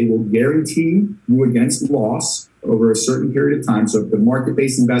 they will guarantee you against loss over a certain period of time. So if the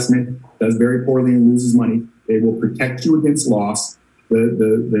market-based investment does very poorly and loses money, they will protect you against loss.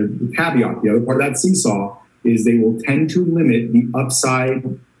 The caveat, the other part of that seesaw, is they will tend to limit the upside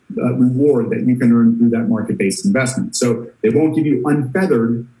reward that you can earn through that market-based investment. So they won't give you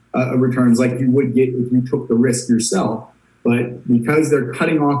unfeathered returns like you would get if you took the risk yourself. But because they're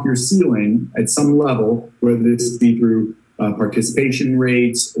cutting off your ceiling at some level, whether this be through participation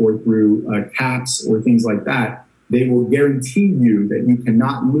rates or through caps or things like that, they will guarantee you that you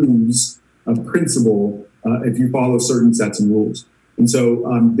cannot lose a principal if you follow certain sets and rules. And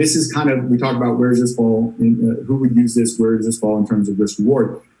so this is kind of, we talk about where does this fall, who would use this, where does this fall in terms of risk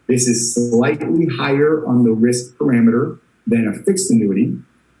reward. This is slightly higher on the risk parameter than a fixed annuity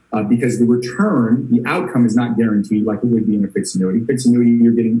because the return, the outcome is not guaranteed like it would be in a fixed annuity. Fixed annuity,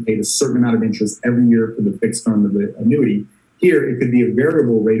 you're getting paid a certain amount of interest every year for the fixed term of the annuity. Here, it could be a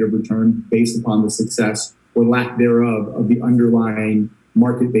variable rate of return based upon the success or lack thereof of the underlying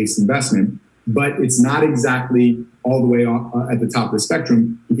market-based investment. But it's not exactly all the way at the top of the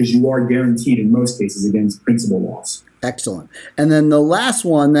spectrum because you are guaranteed in most cases against principal loss. Excellent. And then the last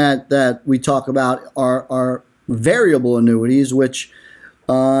one that we talk about are variable annuities, which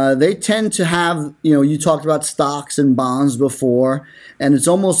they tend to have, you talked about stocks and bonds before, and it's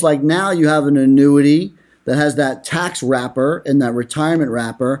almost like now you have an annuity that has that tax wrapper and that retirement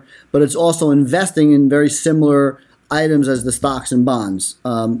wrapper, but it's also investing in very similar items as the stocks and bonds.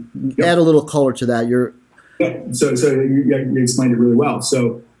 Add a little color to that. So you explained it really well.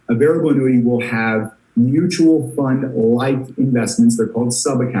 So a variable annuity will have mutual fund-like investments. They're called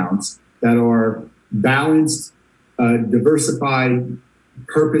sub-accounts that are balanced, diversified,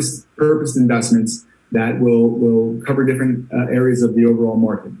 purposed investments that will cover different areas of the overall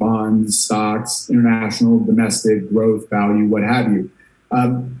market: bonds, stocks, international, domestic, growth, value, what have you.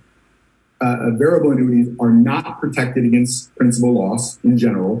 Variable annuities are not protected against principal loss in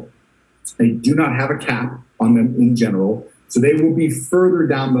general. They do not have a cap on them in general. So they will be further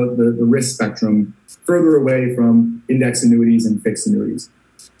down the risk spectrum, further away from index annuities and fixed annuities.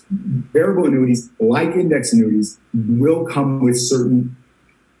 Variable annuities, like index annuities, will come with certain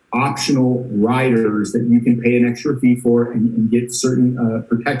optional riders that you can pay an extra fee for and get certain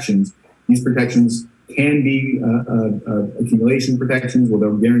protections. These protections can be accumulation protections where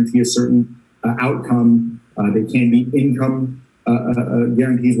they'll guarantee a certain outcome. They can be income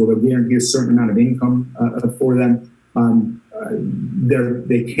guarantees where they'll guarantee a certain amount of income for them.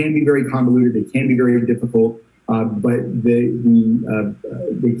 They can be very convoluted. They can be very difficult, but they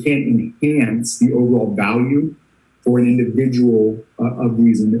can enhance the overall value for an individual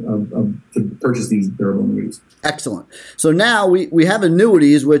to purchase these variable annuities. Excellent. So now we have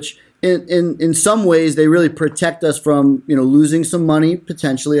annuities, which in some ways they really protect us from losing some money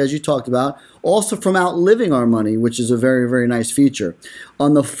potentially, as you talked about, also from outliving our money, which is a very, very nice feature.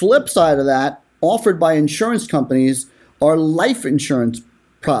 On the flip side of that, offered by insurance companies are life insurance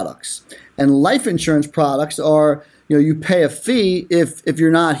products, and life insurance products are you pay a fee if you're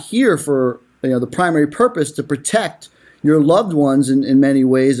not here for the primary purpose to protect your loved ones in many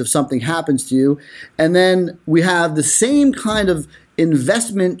ways if something happens to you. And then we have the same kind of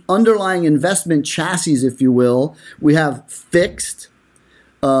underlying investment chassis, if you will. We have fixed,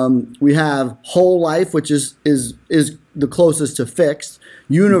 we have whole life, which is the closest to fixed,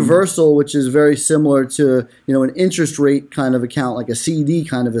 universal, which is very similar to an interest rate kind of account, like a CD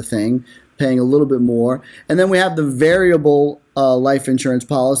kind of a thing, paying a little bit more. And then we have the variable life insurance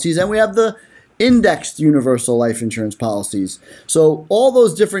policies, and we have the indexed universal life insurance policies. So all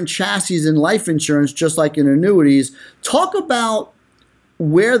those different chassis in life insurance, just like in annuities. Talk about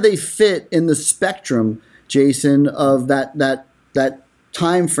where they fit in the spectrum, Jason, of that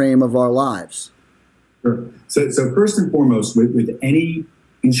time frame of our lives. Sure. So first and foremost, with any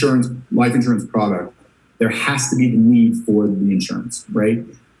life insurance product, there has to be the need for the insurance, right?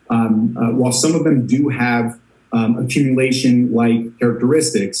 While some of them do have accumulation-like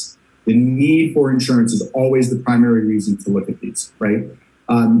characteristics, the need for insurance is always the primary reason to look at these, right?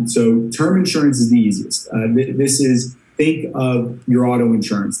 So term insurance is the easiest. This is, think of your auto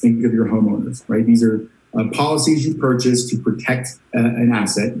insurance, think of your homeowners, right? These are policies you purchase to protect an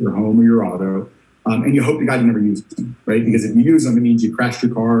asset, your home or your auto, and you hope to God you never use them, right? Because if you use them, it means you crashed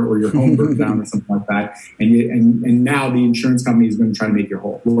your car or your home burned down or something like that, and now the insurance company is going to try to make you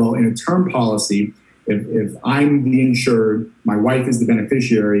whole. Well, in a term policy, if I'm the insured, my wife is the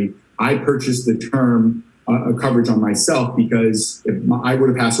beneficiary, I purchase the term coverage on myself, because if I were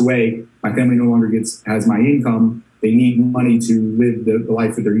to pass away, my family no longer has my income. They need money to live the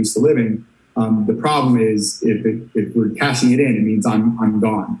life that they're used to living. The problem is if we're cashing it in, it means I'm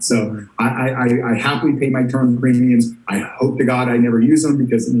gone. So I happily pay my term premiums. I hope to God I never use them,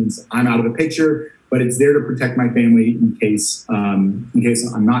 because it means I'm out of the picture. But it's there to protect my family in case I'm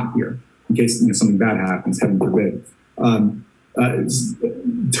not here, in case something bad happens, heaven forbid.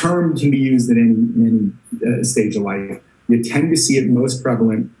 Term can be used in any stage of life. You tend to see it most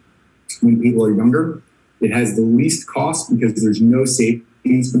prevalent when people are younger. It has the least cost because there's no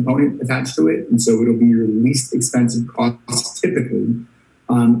savings component attached to it, and so it'll be your least expensive cost typically,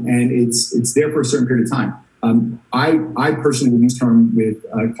 and it's there for a certain period of time. I personally will use term with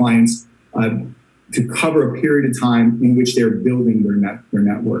clients to cover a period of time in which they're building their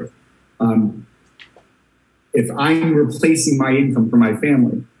net worth. If I'm replacing my income for my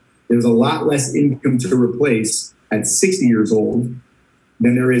family, there's a lot less income to replace at 60 years old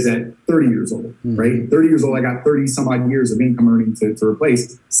than there is at 30 years old, right? 30 years old, I got 30 some odd years of income earning to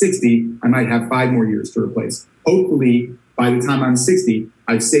replace. 60, I might have 5 more years to replace. Hopefully, by the time I'm 60,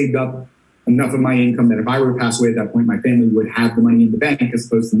 I've saved up enough of my income that if I were to pass away at that point, my family would have the money in the bank as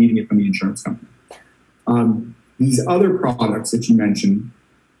opposed to needing it from the insurance company. These other products that you mentioned,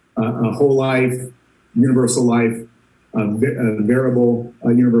 a whole life, universal life, variable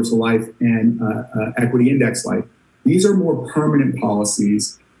universal life, and equity index life. These are more permanent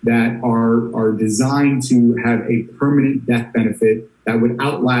policies that are designed to have a permanent death benefit that would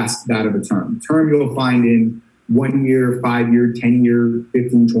outlast that of a term. Term you'll find in 1 year, 5 year, 10 year,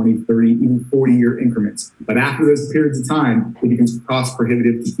 15, 20, 30, even 40 year increments. But after those periods of time, it becomes cost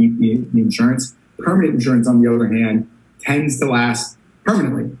prohibitive to keep the insurance. Permanent insurance, on the other hand, tends to last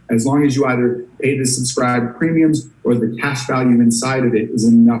permanently, as long as you either pay the subscribed premiums or the cash value inside of it is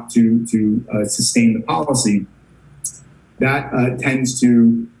enough to sustain the policy. That tends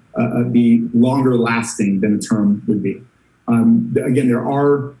to be longer lasting than a term would be. Again, there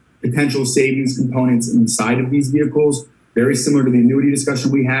are potential savings components inside of these vehicles, very similar to the annuity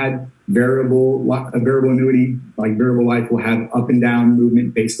discussion we had. A variable annuity, like variable life, will have up and down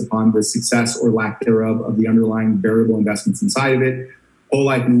movement based upon the success or lack thereof of the underlying variable investments inside of it. Whole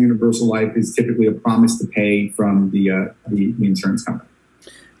life and universal life is typically a promise to pay from the insurance company.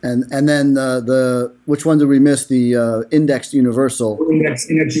 And then the which one did we miss? The indexed universal. Index,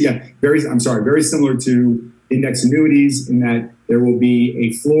 yeah. Very similar to index annuities in that there will be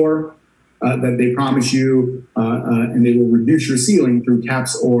a floor that they promise you, and they will reduce your ceiling through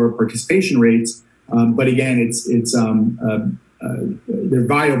caps or participation rates. But again, they're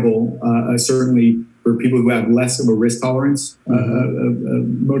viable certainly for people who have less of a risk tolerance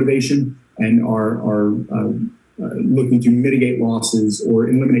motivation and are looking to mitigate losses or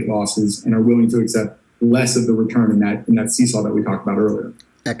eliminate losses and are willing to accept less of the return in that seesaw that we talked about earlier.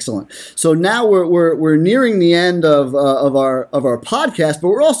 Excellent. So now we're nearing the end of our podcast, but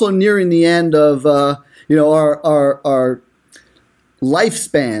we're also nearing the end of our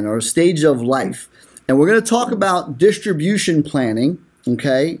lifespan or stage of life, and we're going to talk about distribution planning.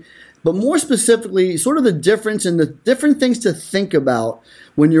 Okay. But more specifically, sort of the difference and the different things to think about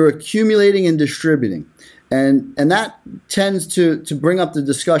when you're accumulating and distributing. And that tends to bring up the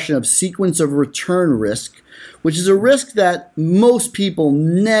discussion of sequence of return risk, which is a risk that most people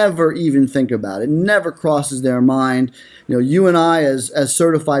never even think about. It never crosses their mind. You and I as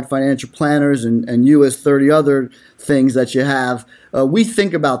certified financial planners and you as 30 other things that you have, we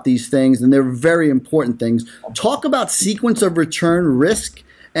think about these things, and they're very important things. Talk about sequence of return risk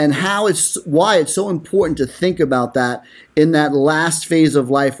and why it's so important to think about that in that last phase of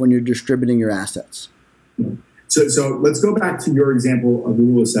life when you're distributing your assets. So let's go back to your example of the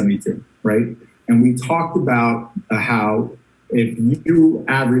rule of 72, right? And we talked about how if you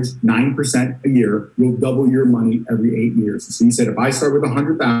average 9% a year, you'll double your money every 8 years. So you said, if I start with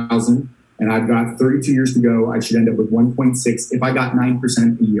 100,000 and I've got 32 years to go, I should end up with 1.6 if I got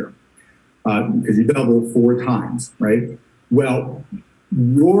 9% a year, because you double 4 times, right? Well,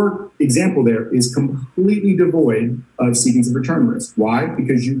 your example there is completely devoid of sequence of return risk. Why?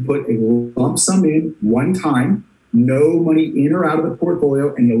 Because you put a lump sum in one time, no money in or out of the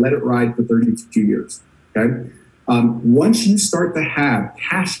portfolio, and you let it ride for 32 years. Okay. Once you start to have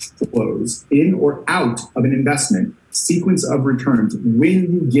cash flows in or out of an investment, sequence of returns,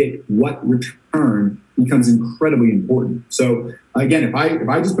 when you get what return becomes incredibly important. So again, if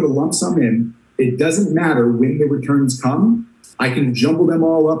I just put a lump sum in, it doesn't matter when the returns come. I can jumble them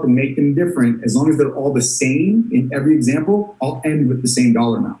all up and make them different. As long as they're all the same in every example, I'll end with the same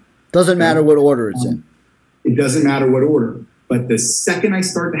dollar amount. Doesn't matter what order it's in. It doesn't matter what order. But the second I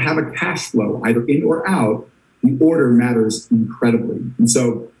start to have a cash flow, either in or out, the order matters incredibly. And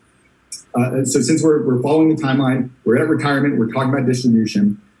so since we're following the timeline, we're at retirement, we're talking about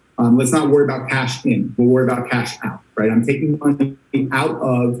distribution, let's not worry about cash in. We'll worry about cash out, right? I'm taking money out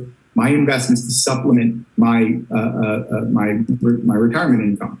of my investments to supplement my retirement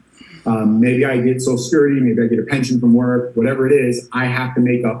income. Maybe I get Social Security, maybe I get a pension from work, whatever it is, I have to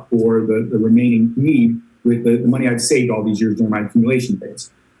make up for the remaining need with the money I've saved all these years during my accumulation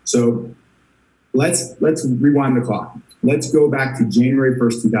phase. So let's rewind the clock. Let's go back to January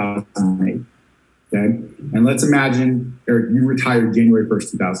 1st, 2008. Okay. And let's imagine, Eric, you retired January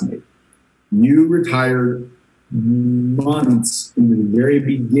 1st, 2008. You retired months into the very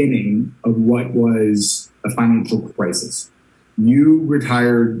beginning of what was a financial crisis. You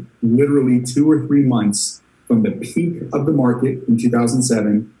retired literally 2 or 3 months from the peak of the market in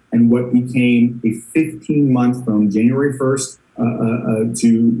 2007 and what became a 15-month from January 1st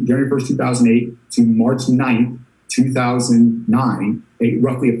to January 1st, 2008 to March 9th, 2009,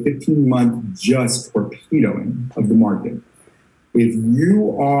 roughly a 15-month just torpedoing of the market. If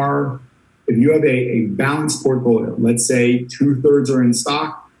you have a balanced portfolio, let's say 2/3 are in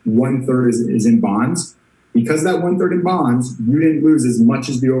stock, 1/3 is in bonds. Because that 1/3 in bonds, you didn't lose as much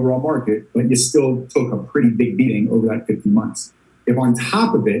as the overall market, but you still took a pretty big beating over that 15 months. If on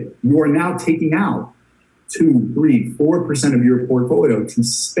top of it, you are now taking out 2, 3, 4% of your portfolio to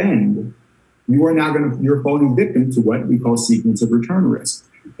spend, you're falling victim to what we call sequence of return risk.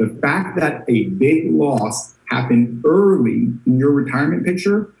 The fact that a big loss happened early in your retirement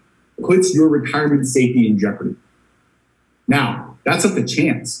picture puts your retirement safety in jeopardy. Now, that's up to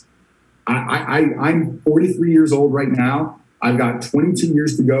chance. I'm 43 years old right now. I've got 22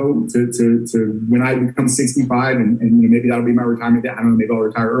 years to go to when I become 65, and maybe that'll be my retirement day. I don't know, maybe I'll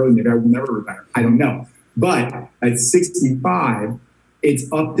retire early, maybe I will never retire. I don't know. But at 65, it's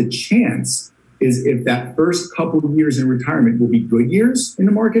up to chance is if that first couple of years in retirement will be good years in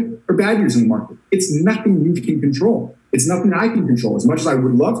the market or bad years in the market. It's nothing you can control. It's nothing I can control. As much as I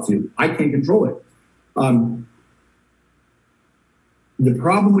would love to, I can't control it. The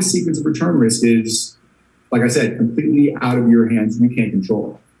problem with sequence of return risk is, like I said, completely out of your hands. You can't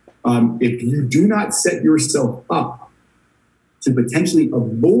control it. If you do not set yourself up to potentially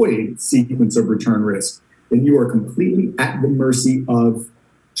avoid sequence of return risk, then you are completely at the mercy of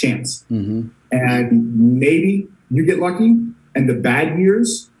chance. Mm-hmm. And maybe you get lucky and the bad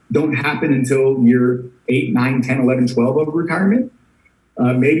years don't happen until year 8, 9, 10, 11, 12 of retirement.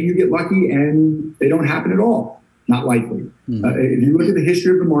 Maybe you get lucky and they don't happen at all. Not likely. Mm-hmm. If you look at the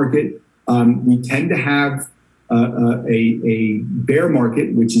history of the market, we tend to have a bear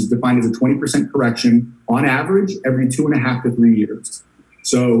market, which is defined as a 20% correction on average every 2.5 to 3 years.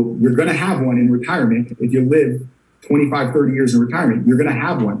 So you're going to have one in retirement. If you live 25, 30 years in retirement, you're going to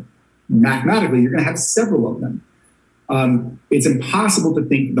have one. Mathematically, you're going to have several of them. It's impossible to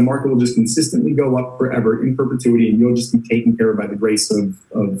think the market will just consistently go up forever in perpetuity and you'll just be taken care of by the grace of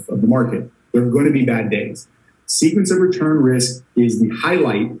the market. There are going to be bad days. Sequence of return risk is the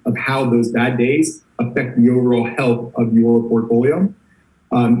highlight of how those bad days affect the overall health of your portfolio.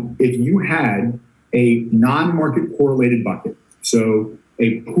 If you had a non-market correlated bucket, so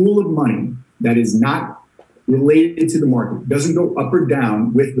a pool of money that is not related to the market, doesn't go up or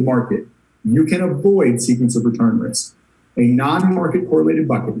down with the market, you can avoid sequence of return risk. A non-market correlated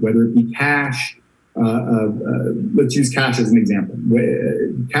bucket, whether it be cash, let's use cash as an example.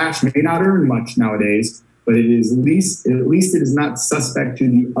 Cash may not earn much nowadays, but it is at least it is not suspect to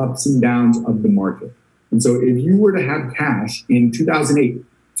the ups and downs of the market. And so if you were to have cash in 2008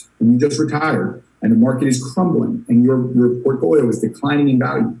 and you just retired and the market is crumbling and your portfolio is declining in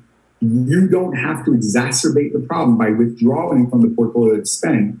value, you don't have to exacerbate the problem by withdrawing from the portfolio to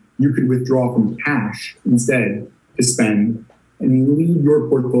spend. You could withdraw from cash instead to spend and leave your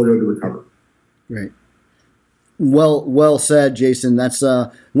portfolio to recover. Right. Well said, Jason. That's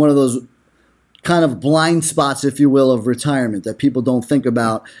one of those kind of blind spots, if you will, of retirement that people don't think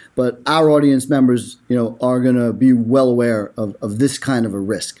about. But our audience members, are going to be well aware of this kind of a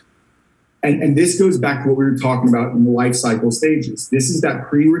risk. And this goes back to what we were talking about in the life cycle stages. This is that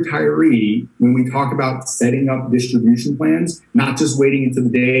pre-retiree when we talk about setting up distribution plans, not just waiting until the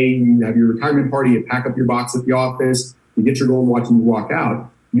day you have your retirement party, you pack up your box at the office, you get your gold watch and you walk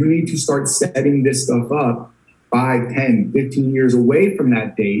out. You need to start setting this stuff up 5, 10, 15 years away from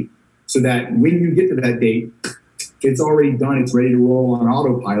that date, so that when you get to that date, it's already done, it's ready to roll on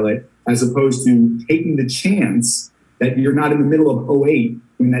autopilot, as opposed to taking the chance that you're not in the middle of '08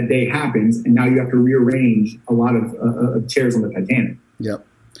 when that day happens, and now you have to rearrange a lot of chairs on the Titanic. Yep.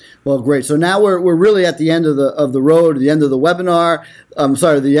 Well, great. So now we're really at the end of the road, the end of the webinar.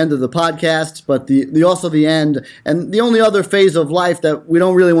 The end of the podcast, but also the end. And the only other phase of life that we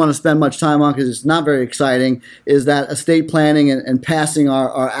don't really want to spend much time on because it's not very exciting is that estate planning and passing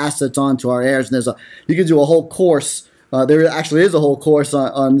our assets on to our heirs. And you could do a whole course. There actually is a whole course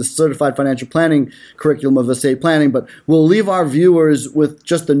on the Certified Financial Planning curriculum of estate planning, but we'll leave our viewers with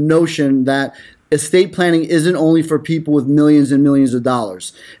just the notion that estate planning isn't only for people with millions and millions of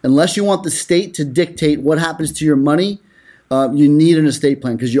dollars. Unless you want the state to dictate what happens to your money, you need an estate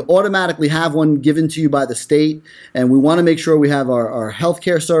plan because you automatically have one given to you by the state. And we want to make sure we have our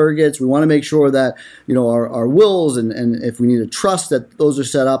healthcare surrogates. We want to make sure that our wills and if we need a trust, that those are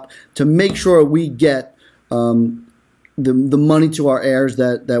set up to make sure we get the money to our heirs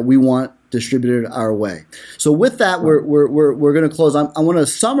that we want distributed our way. So with that, we're going to close. I want to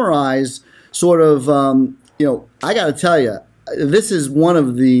summarize sort of, I got to tell you, this is one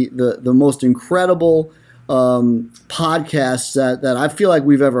of the most incredible podcasts that I feel like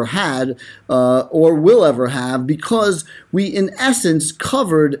we've ever had or will ever have, because we, in essence,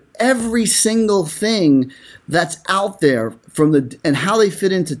 covered every single thing that's out there and how they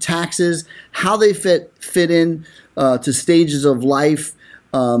fit into taxes, how they fit in to stages of life,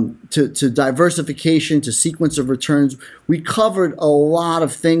 to diversification, to sequence of returns. We covered a lot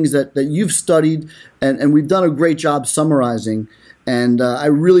of things that you've studied, and we've done a great job summarizing. And I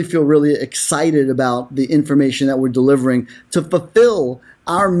really feel really excited about the information that we're delivering to fulfill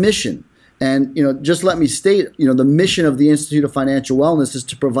our mission. And, just let me state, the mission of the Institute of Financial Wellness is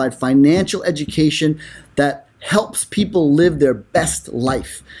to provide financial education that helps people live their best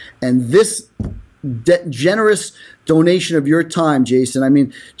life. And this generous donation of your time, Jason, I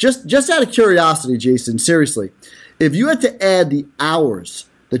mean, just out of curiosity, Jason, seriously, if you had to add the hours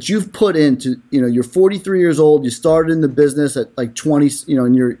that you've put into, you're 43 years old, you started in the business at like 20,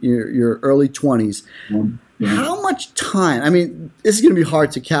 in your early 20s. Yeah. How much time? I mean, this is going to be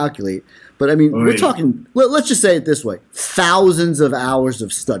hard to calculate, but I mean, we're talking, let's just say it this way, thousands of hours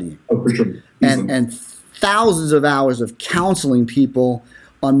of studying. Oh, for sure. And thousands of hours of counseling people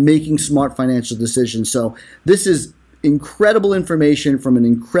on making smart financial decisions. So this is incredible information from an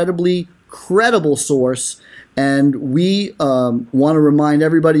incredibly credible source. And we want to remind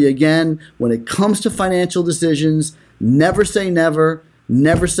everybody again, when it comes to financial decisions, never say never,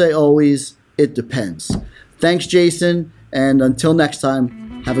 never say always, it depends. Thanks, Jason. And until next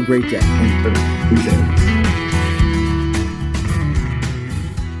time, have a great day. Appreciate it.